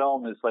of a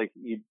film. Is like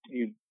you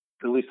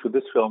at least with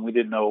this film, we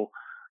didn't know.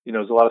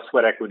 There's a lot of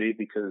sweat equity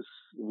because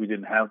we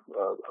didn't have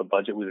a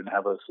budget. We didn't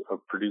have a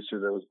producer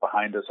that was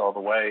behind us all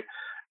the way.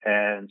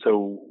 And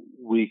so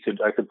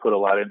I could put a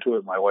lot into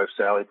it. My wife,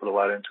 Sally, put a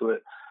lot into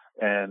it.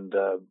 And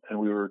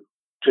we were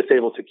just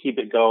able to keep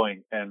it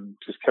going and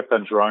just kept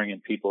on drawing in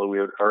people.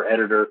 Our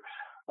editor,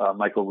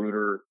 Michael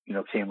Reuter,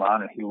 came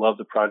on, and he loved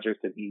the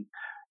project, and he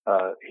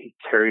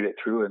carried it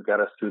through and got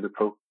us through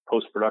the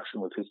post-production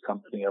with his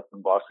company up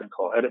in Boston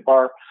called Edit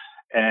Bar.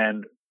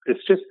 And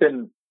it's just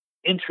been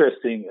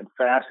interesting and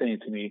fascinating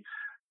to me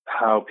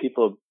how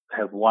people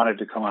have wanted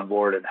to come on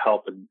board and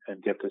help and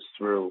get this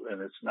through.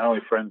 And it's not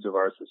only friends of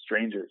ours, but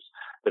strangers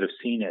that have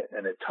seen it,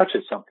 and it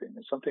touches something.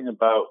 There's something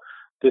about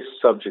this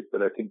subject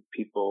that I think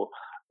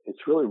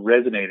it's really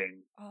resonating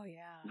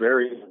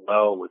very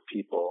well with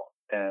people.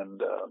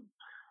 And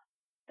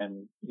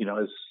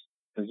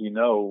as you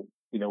know,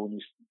 when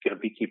you get a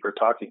beekeeper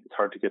talking, it's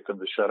hard to get them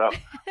to shut up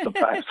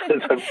sometimes.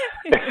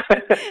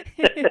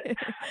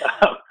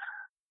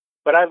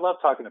 But I love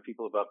talking to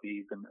people about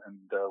bees and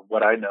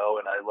what I know,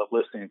 and I love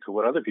listening to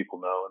what other people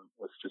know,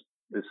 and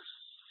it's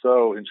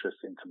so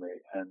interesting to me.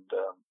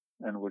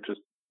 And we're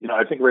just,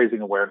 I think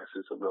raising awareness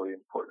is a really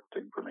important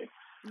thing for me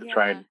to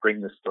try and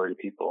bring this story to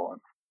people.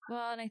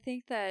 Well, and I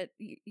think that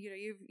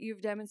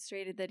you've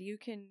demonstrated that you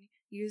can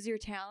use your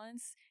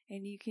talents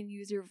and you can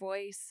use your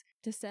voice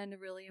to send a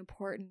really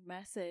important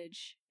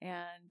message.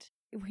 And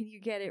when you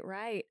get it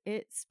right,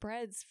 it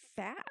spreads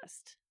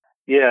fast.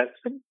 Yeah,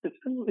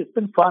 it's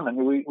been fun. I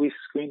mean, we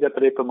screened up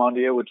at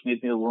Apimondia, which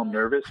made me a little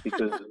nervous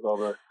because of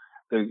all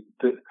the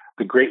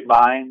great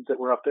minds that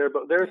were up there.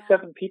 But there are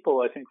 7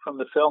 people, I think, from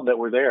the film that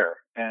were there,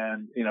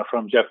 and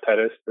from Jeff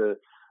Pettis to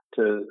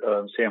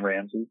Sam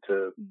Ramsey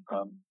to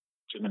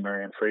Jim and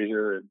Marianne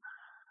Fraser and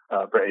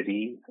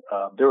Brady.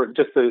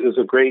 It was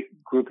a great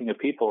grouping of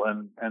people,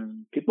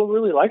 and people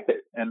really liked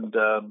it. And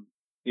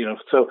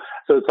so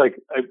it's like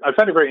I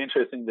find it very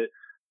interesting that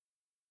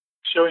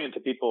showing it to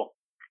people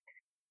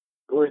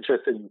who are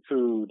interested in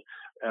food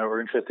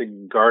or interested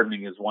in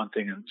gardening is one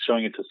thing, and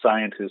showing it to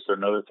scientists are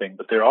another thing.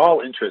 But they're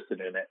all interested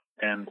in it,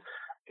 and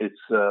it's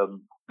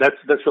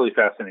that's really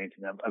fascinating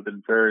to me. I've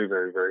been very,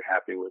 very, very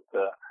happy with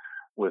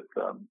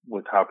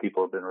how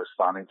people have been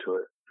responding to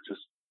it.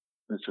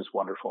 It's just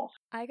wonderful.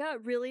 I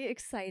got really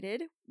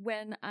excited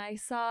when I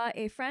saw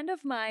a friend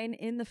of mine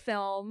in the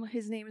film.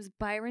 His name is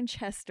Byron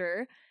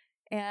Chester.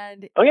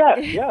 And yeah,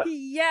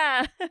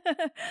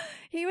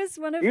 he was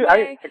one of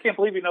I can't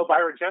believe you know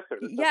Byron Chester.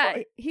 That's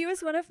he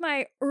was one of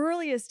my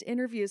earliest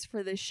interviews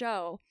for the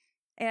show.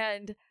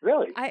 And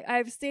really,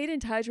 I've stayed in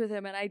touch with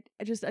him, and I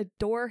just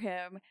adore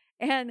him.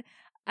 And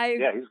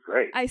he's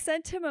great. I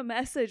sent him a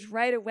message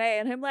right away,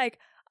 and I'm like,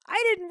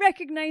 I didn't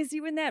recognize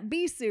you in that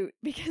bee suit,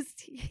 because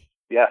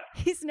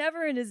he's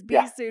never in his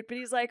bee suit, but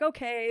he's like,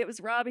 okay, it was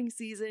robbing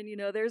season.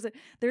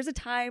 There's a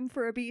time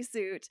for a bee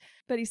suit,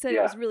 but he said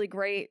it was really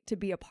great to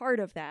be a part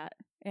of that.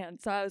 And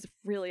so I was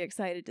really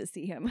excited to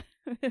see him.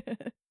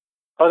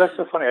 Oh, that's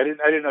so funny. I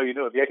didn't know you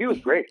knew him. Yeah, he was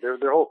great. Their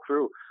whole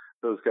crew,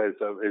 those guys,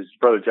 his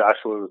brother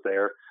Joshua was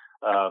there.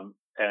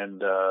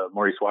 And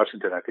Maurice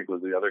Washington, I think,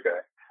 was the other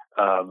guy,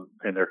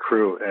 in their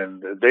crew.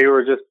 And they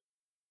were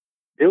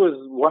it was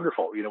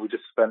wonderful. We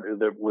just spent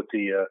with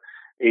the,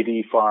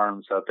 AD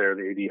farms out there,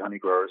 the AD honey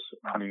growers,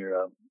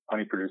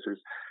 honey producers,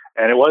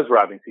 and it was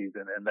robbing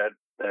season, and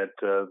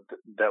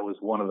that was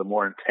one of the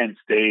more intense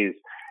days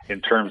in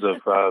terms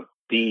of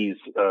bees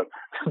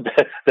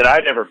that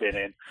I'd ever been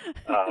in.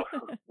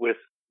 With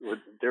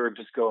they were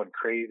just going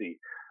crazy,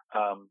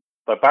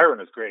 but Byron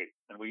was great,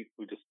 and we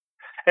just,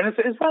 and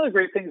it's one of the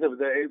great things of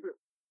the.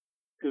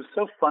 It was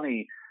so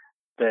funny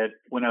that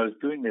when I was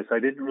doing this, I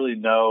didn't really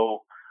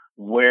know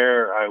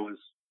where I was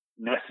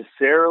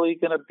necessarily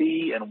going to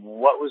be and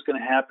what was going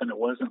to happen. It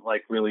wasn't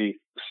like really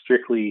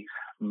strictly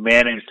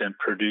managed and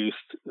produced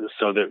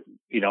so that,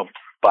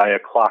 by a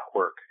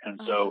clockwork.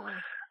 And so,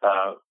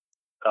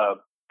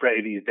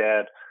 Brady's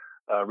dad,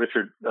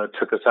 Richard,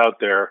 took us out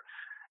there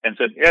and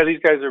said, these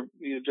guys are,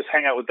 just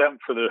hang out with them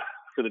for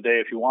the day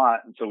if you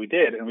want. And so we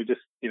did. And we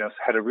just,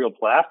 had a real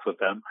blast with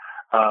them.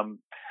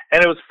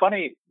 And it was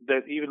funny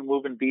that even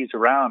moving bees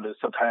around,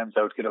 sometimes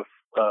I would get a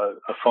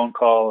phone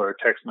call or a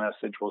text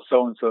message. Well,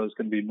 so-and-so is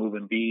going to be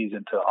moving bees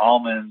into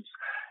almonds,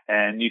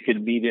 and you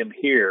can meet him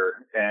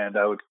here. And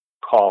I would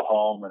call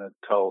home and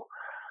I'd tell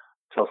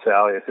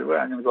Sally, I said, well,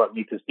 I'm going to go out and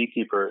meet this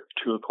beekeeper at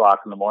 2:00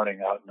 in the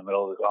morning out in the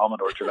middle of this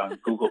almond orchard on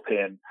Google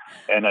Pin.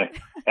 And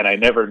I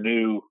never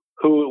knew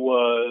who it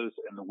was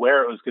and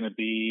where it was going to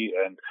be.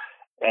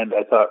 And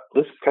I thought,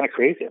 this is kind of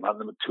crazy. I'm out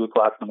in the 2:00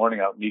 in the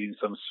morning out meeting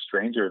some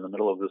stranger in the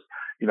middle of this,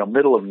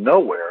 middle of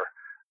nowhere.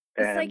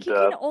 It's like you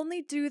can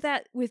only do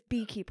that with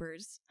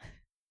beekeepers.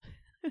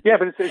 Yeah,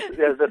 but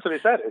that's what he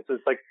said.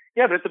 It's like,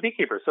 but it's a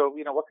beekeeper, so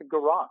what could go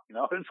wrong?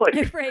 It's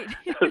like right.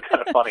 It's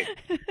kind of funny.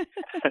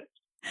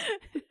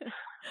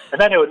 And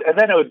then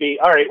it would be,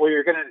 all right, well,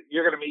 you're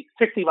gonna meet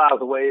 60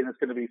 miles away, and it's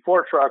going to be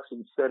 4 trucks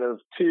instead of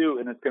 2,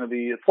 and it's going to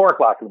be at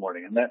 4:00 in the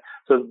morning. And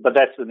but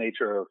that's the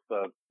nature of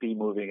bee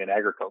moving and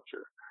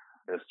agriculture.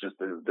 It's just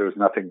there was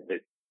nothing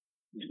that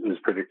was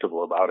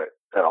predictable about it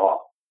at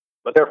all.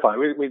 But they're fine.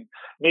 We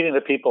meeting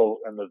the people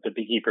and the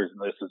beekeepers, and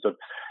this is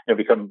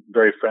become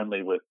very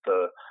friendly with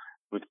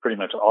pretty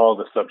much all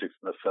the subjects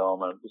in the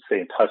film, and stay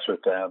in touch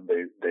with them.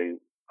 They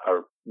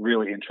are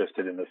really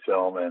interested in the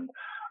film, and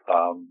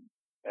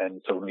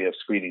so when we have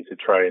screenings, to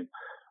try and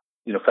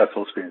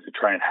festival screenings, to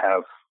try and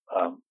have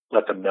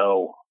let them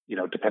know,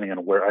 depending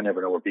on where, I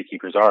never know where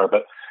beekeepers are,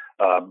 but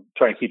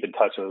try and keep in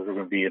touch. So we're going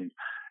to be in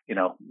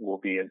we'll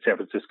be in San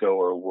Francisco,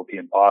 or we'll be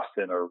in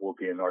Boston, or we'll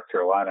be in North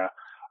Carolina.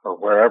 or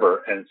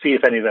wherever, and see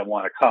if any of them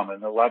want to come.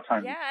 And a lot of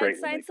times it's Yeah, and great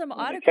sign some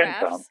when they can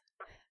come. autographs.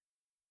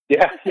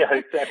 Yeah,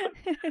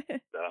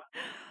 exactly.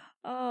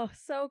 Oh,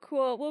 so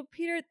cool. Well,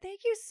 Peter,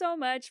 thank you so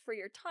much for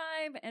your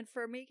time and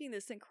for making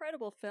this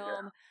incredible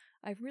film.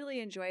 I've really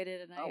enjoyed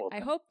it, and I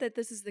hope that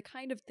this is the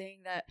kind of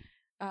thing that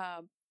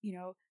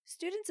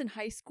students in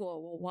high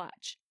school will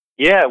watch.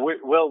 Yeah, we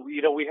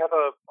have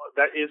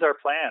that is our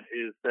plan,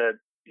 is that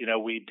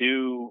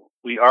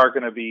we are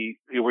going to be,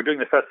 we're doing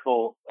the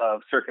festival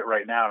circuit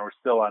right now, and we're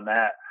still on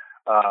that.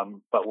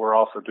 But we're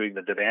also doing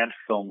the demand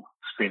film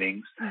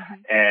screenings.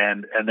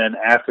 And then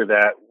after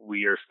that,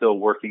 we are still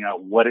working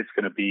out what it's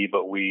going to be,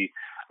 but we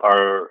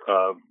are,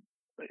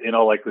 in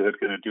all likelihood,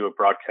 going to do a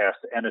broadcast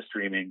and a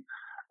streaming,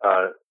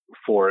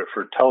 for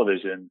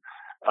television.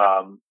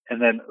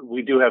 And then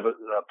we do have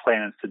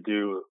plans to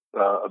do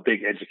a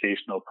big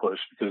educational push,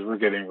 because we're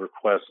getting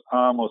requests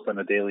almost on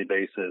a daily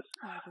basis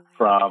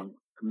from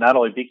not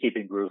only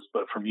beekeeping groups,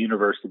 but from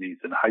universities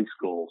and high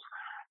schools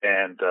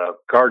and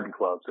garden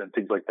clubs and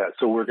things like that.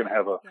 So we're going to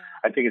have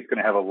I think it's going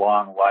to have a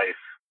long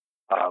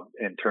life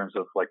in terms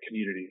of like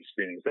community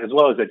screenings as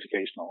well as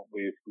educational.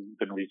 We've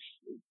been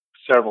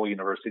several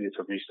universities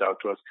have reached out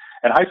to us,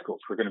 and high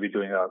schools. We're going to be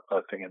doing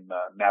a thing in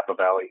Napa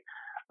Valley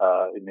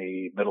in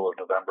the middle of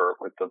November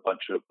with a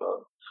bunch of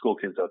school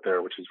kids out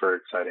there, which is very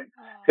exciting,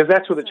 because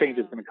that's where the change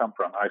is going to come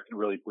from. I can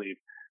really believe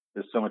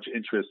there's so much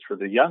interest for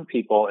the young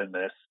people in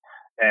this,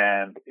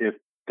 and if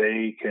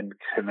they can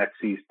connect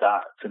these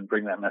dots and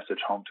bring that message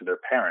home to their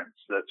parents,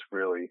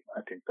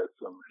 I think that's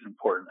an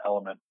important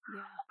element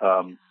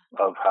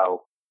of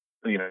how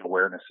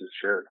awareness is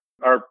shared.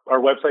 Our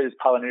website is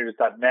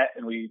pollinators.net,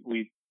 and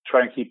we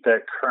try and keep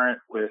that current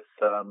with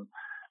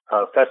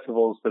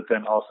festivals, but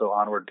then also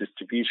onward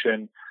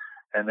distribution.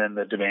 And then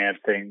the demand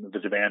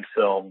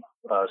film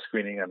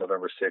screening on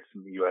November 6th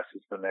in the U.S.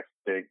 is the next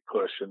big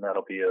push, and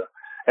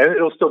and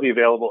it'll still be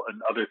available in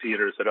other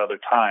theaters at other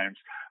times,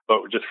 but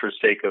just for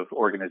sake of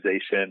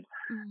organization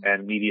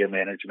and media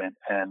management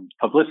and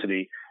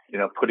publicity,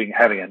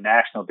 having a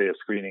national day of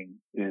screening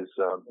is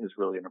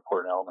really an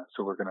important element.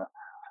 So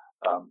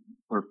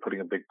we're putting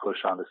a big push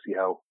on to see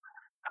how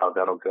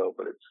that'll go,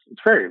 but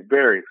it's very,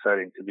 very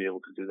exciting to be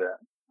able to do that.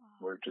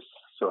 We're just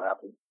so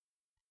happy.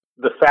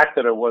 The fact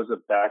that I was a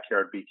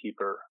backyard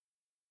beekeeper,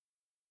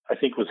 I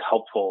think, was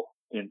helpful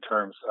in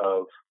terms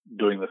of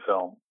doing the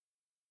film,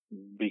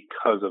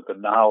 because of the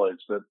knowledge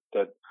that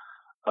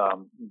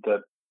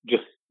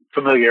just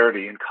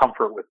familiarity and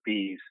comfort with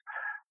bees,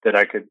 that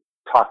I could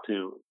talk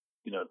to,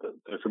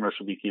 the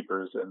commercial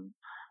beekeepers, and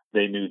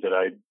they knew that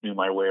I knew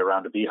my way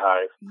around a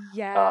beehive.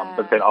 Yeah.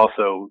 But then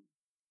also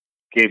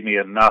gave me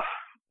enough,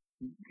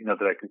 that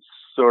I could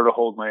sort of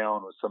hold my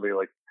own with somebody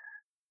like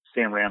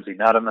Sam Ramsey,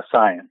 not on the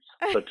science,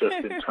 but just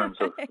in terms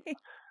of,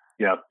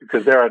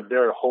 because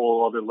they're a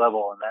whole other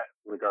level in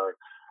that regard.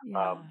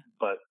 Yeah.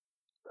 But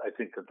I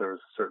think that there's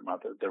a certain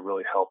amount that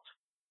really helped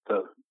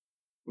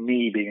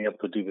me being able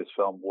to do this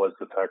film was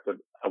the fact that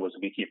I was a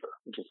beekeeper,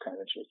 which is kind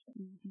of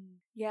interesting.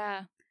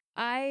 Yeah.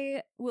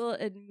 I will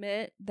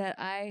admit that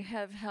I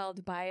have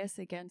held bias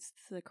against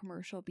the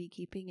commercial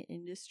beekeeping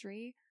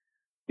industry.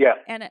 Yeah.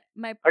 And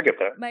I get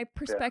that. My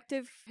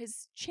perspective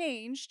has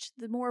changed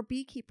the more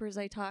beekeepers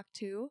I talk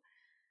to.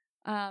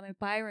 And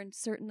Byron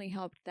certainly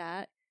helped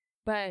that.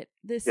 But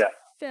this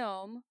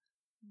film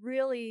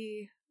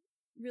really,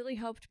 really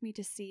helped me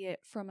to see it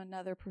from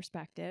another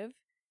perspective.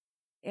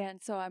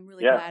 And so I'm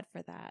really glad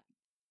for that.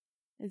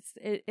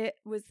 It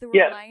was the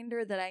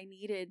reminder that I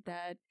needed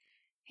that,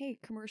 hey,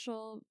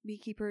 commercial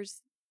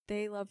beekeepers,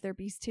 they love their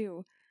bees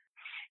too.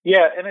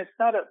 Yeah, and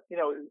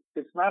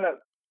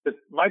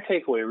my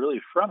takeaway really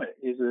from it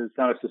is that it's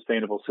not a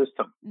sustainable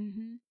system.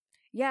 Mm-hmm.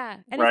 Yeah,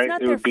 and it's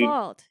not their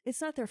fault.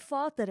 It's not their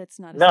fault that it's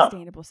not a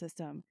sustainable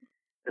system.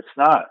 It's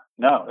not.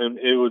 No,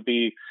 it would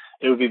be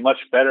much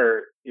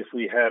better if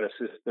we had a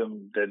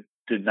system that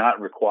did not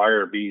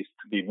require bees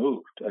to be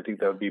moved. I think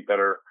that would be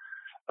better,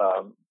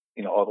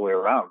 all the way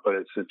around. But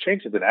it's a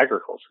changes in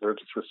agriculture. They're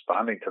just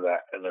responding to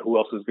that, and who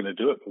else is going to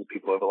do it? Because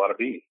people have a lot of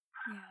bees.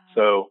 Yeah.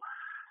 So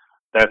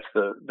that's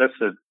the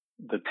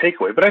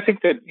takeaway. But I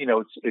think that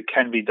it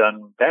can be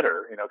done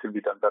better. It can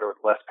be done better with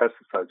less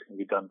pesticides. It can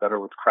be done better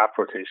with crop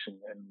rotation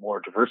and more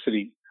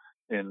diversity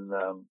in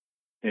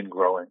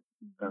growing.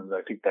 And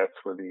I think that's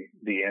where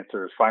the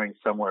answer is, finding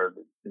somewhere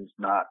that is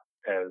not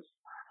as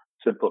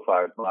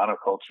simplified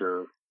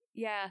monoculture.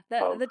 Yeah,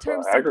 the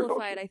term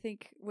simplified, I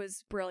think,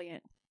 was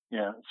brilliant.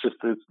 Yeah,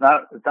 it's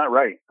not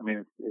right. I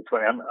mean, it's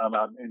why I'm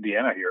out in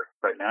Indiana here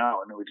right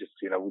now, and we just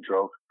we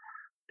drove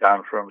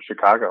down from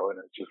Chicago, and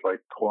it's just like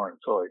corn,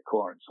 soy,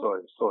 corn, soy,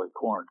 soy,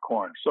 corn,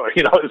 corn, soy.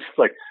 It's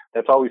like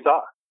that's all we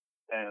saw,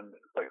 and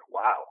it's like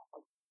wow.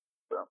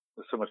 So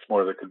there's so much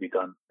more that could be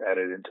done,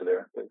 added into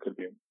there, that could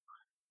be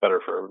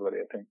better for everybody,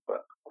 I think.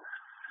 But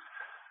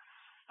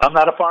I'm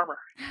not a farmer.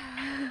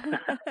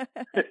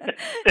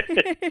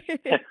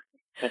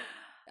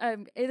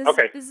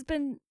 This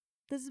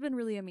has been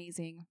really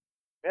amazing.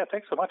 Yeah,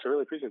 thanks so much. I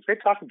really appreciate it. It's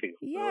great talking to you.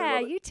 Yeah,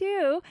 you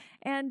too.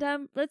 And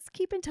let's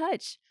keep in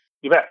touch.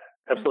 You bet.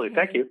 Absolutely. Okay.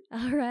 Thank you.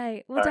 All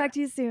right. We'll All talk right. to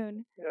you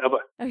soon. Bye.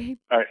 Okay.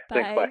 All right. Bye.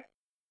 Thanks. Bye.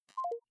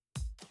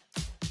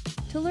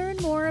 To learn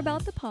more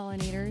about the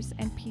Pollinators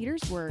and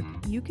Peter's work,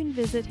 you can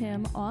visit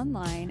him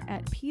online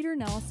at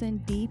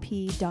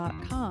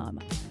peternelsondp.com.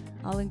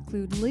 I'll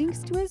include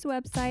links to his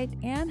website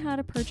and how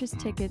to purchase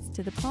tickets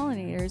to the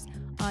Pollinators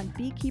on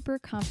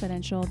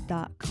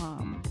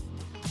beekeeperconfidential.com.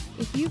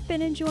 If you've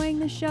been enjoying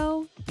the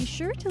show, be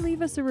sure to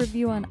leave us a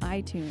review on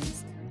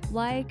iTunes.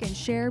 Like and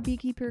share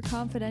Beekeeper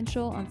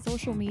Confidential on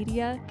social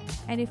media,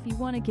 and if you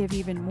want to give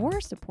even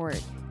more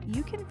support,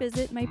 you can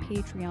visit my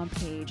Patreon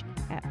page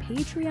at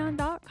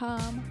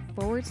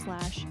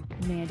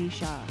patreon.com/Mandy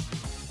Shaw.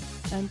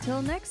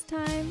 Until next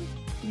time,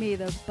 may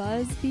the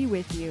buzz be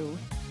with you.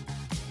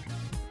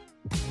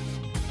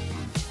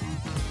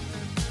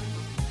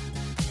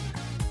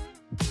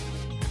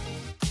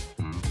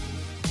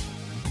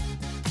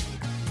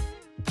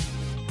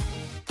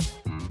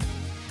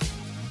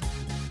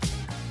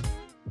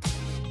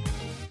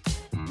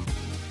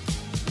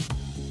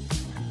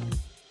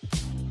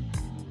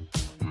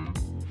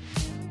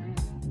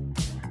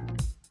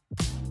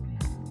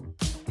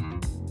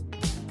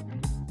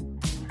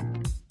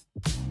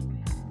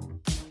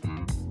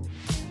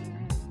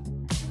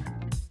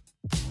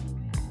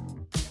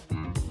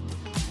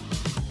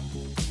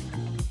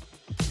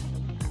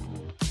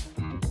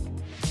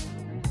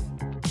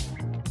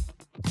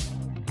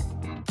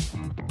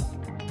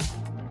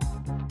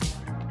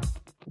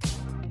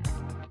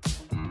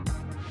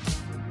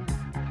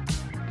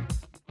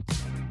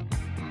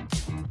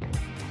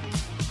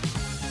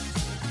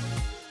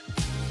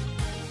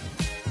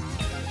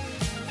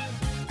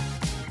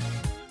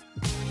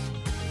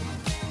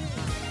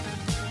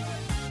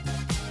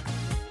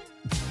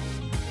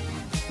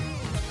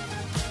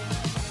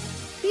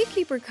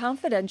 Beekeeper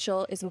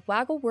Confidential is a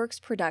Waggleworks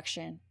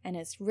production and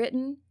is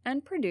written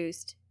and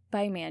produced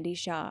by Mandy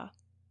Shaw.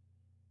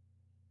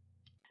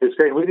 It's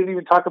great. We didn't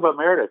even talk about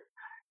Meredith.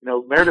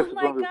 Meredith is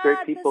one of those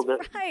great people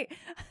that's that. Right.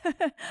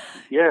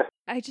 Yeah.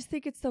 I just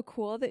think it's so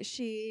cool that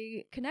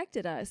she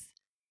connected us.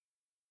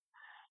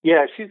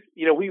 Yeah, she's.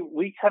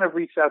 We kind of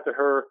reached out to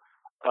her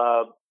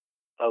a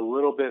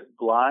little bit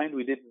blind.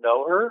 We didn't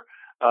know her,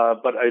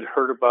 but I'd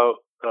heard about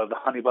the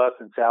Honey Bus,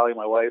 and Sally,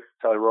 my wife,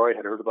 Sally Roy,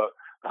 had heard about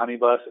the Honey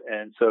Bus,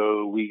 and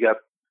so we got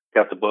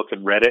the book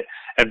and read it.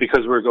 And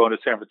because we were going to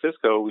San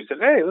Francisco, we said,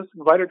 "Hey, let's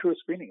invite her to a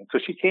screening." And so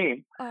she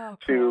came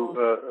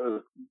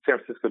to San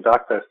Francisco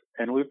Doc Fest,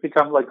 and we've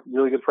become like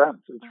really good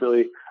friends. It's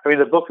really,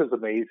 the book is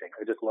amazing.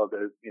 I just love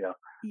it.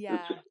 Yeah.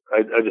 It's just,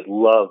 I just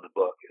love the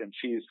book, and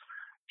she's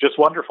just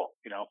wonderful.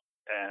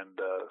 And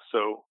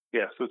so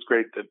it's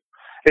great that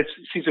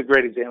she's a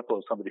great example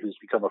of somebody who's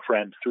become a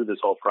friend through this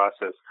whole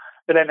process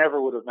that I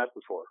never would have met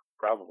before,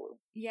 probably.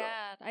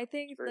 Yeah, so, I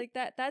think like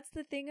that's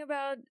the thing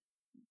about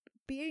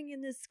being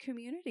in this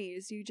community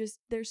is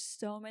there's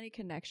so many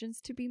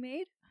connections to be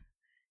made.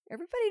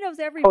 Everybody knows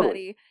everybody.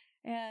 Totally.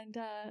 And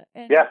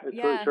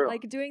really true.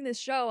 Like doing this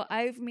show,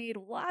 I've made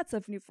lots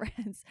of new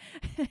friends.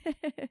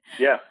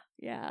 Yeah.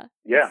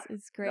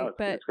 It's great.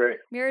 But it's great.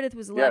 Meredith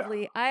was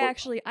lovely.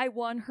 I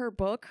won her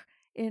book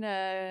in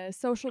a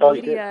social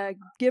media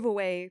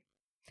giveaway,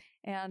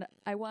 and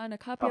I won a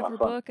copy of her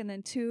book and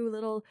then 2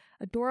 little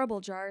adorable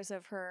jars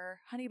of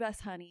her Honey Bus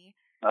honey.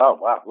 Oh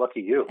wow,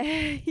 lucky you.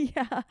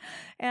 Yeah.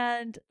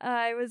 And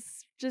I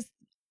was just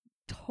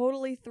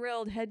totally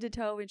thrilled head to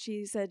toe when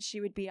she said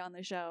she would be on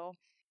the show,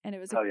 and it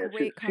was a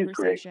great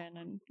conversation. She's great.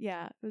 And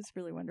it was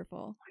really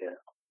wonderful. Yeah.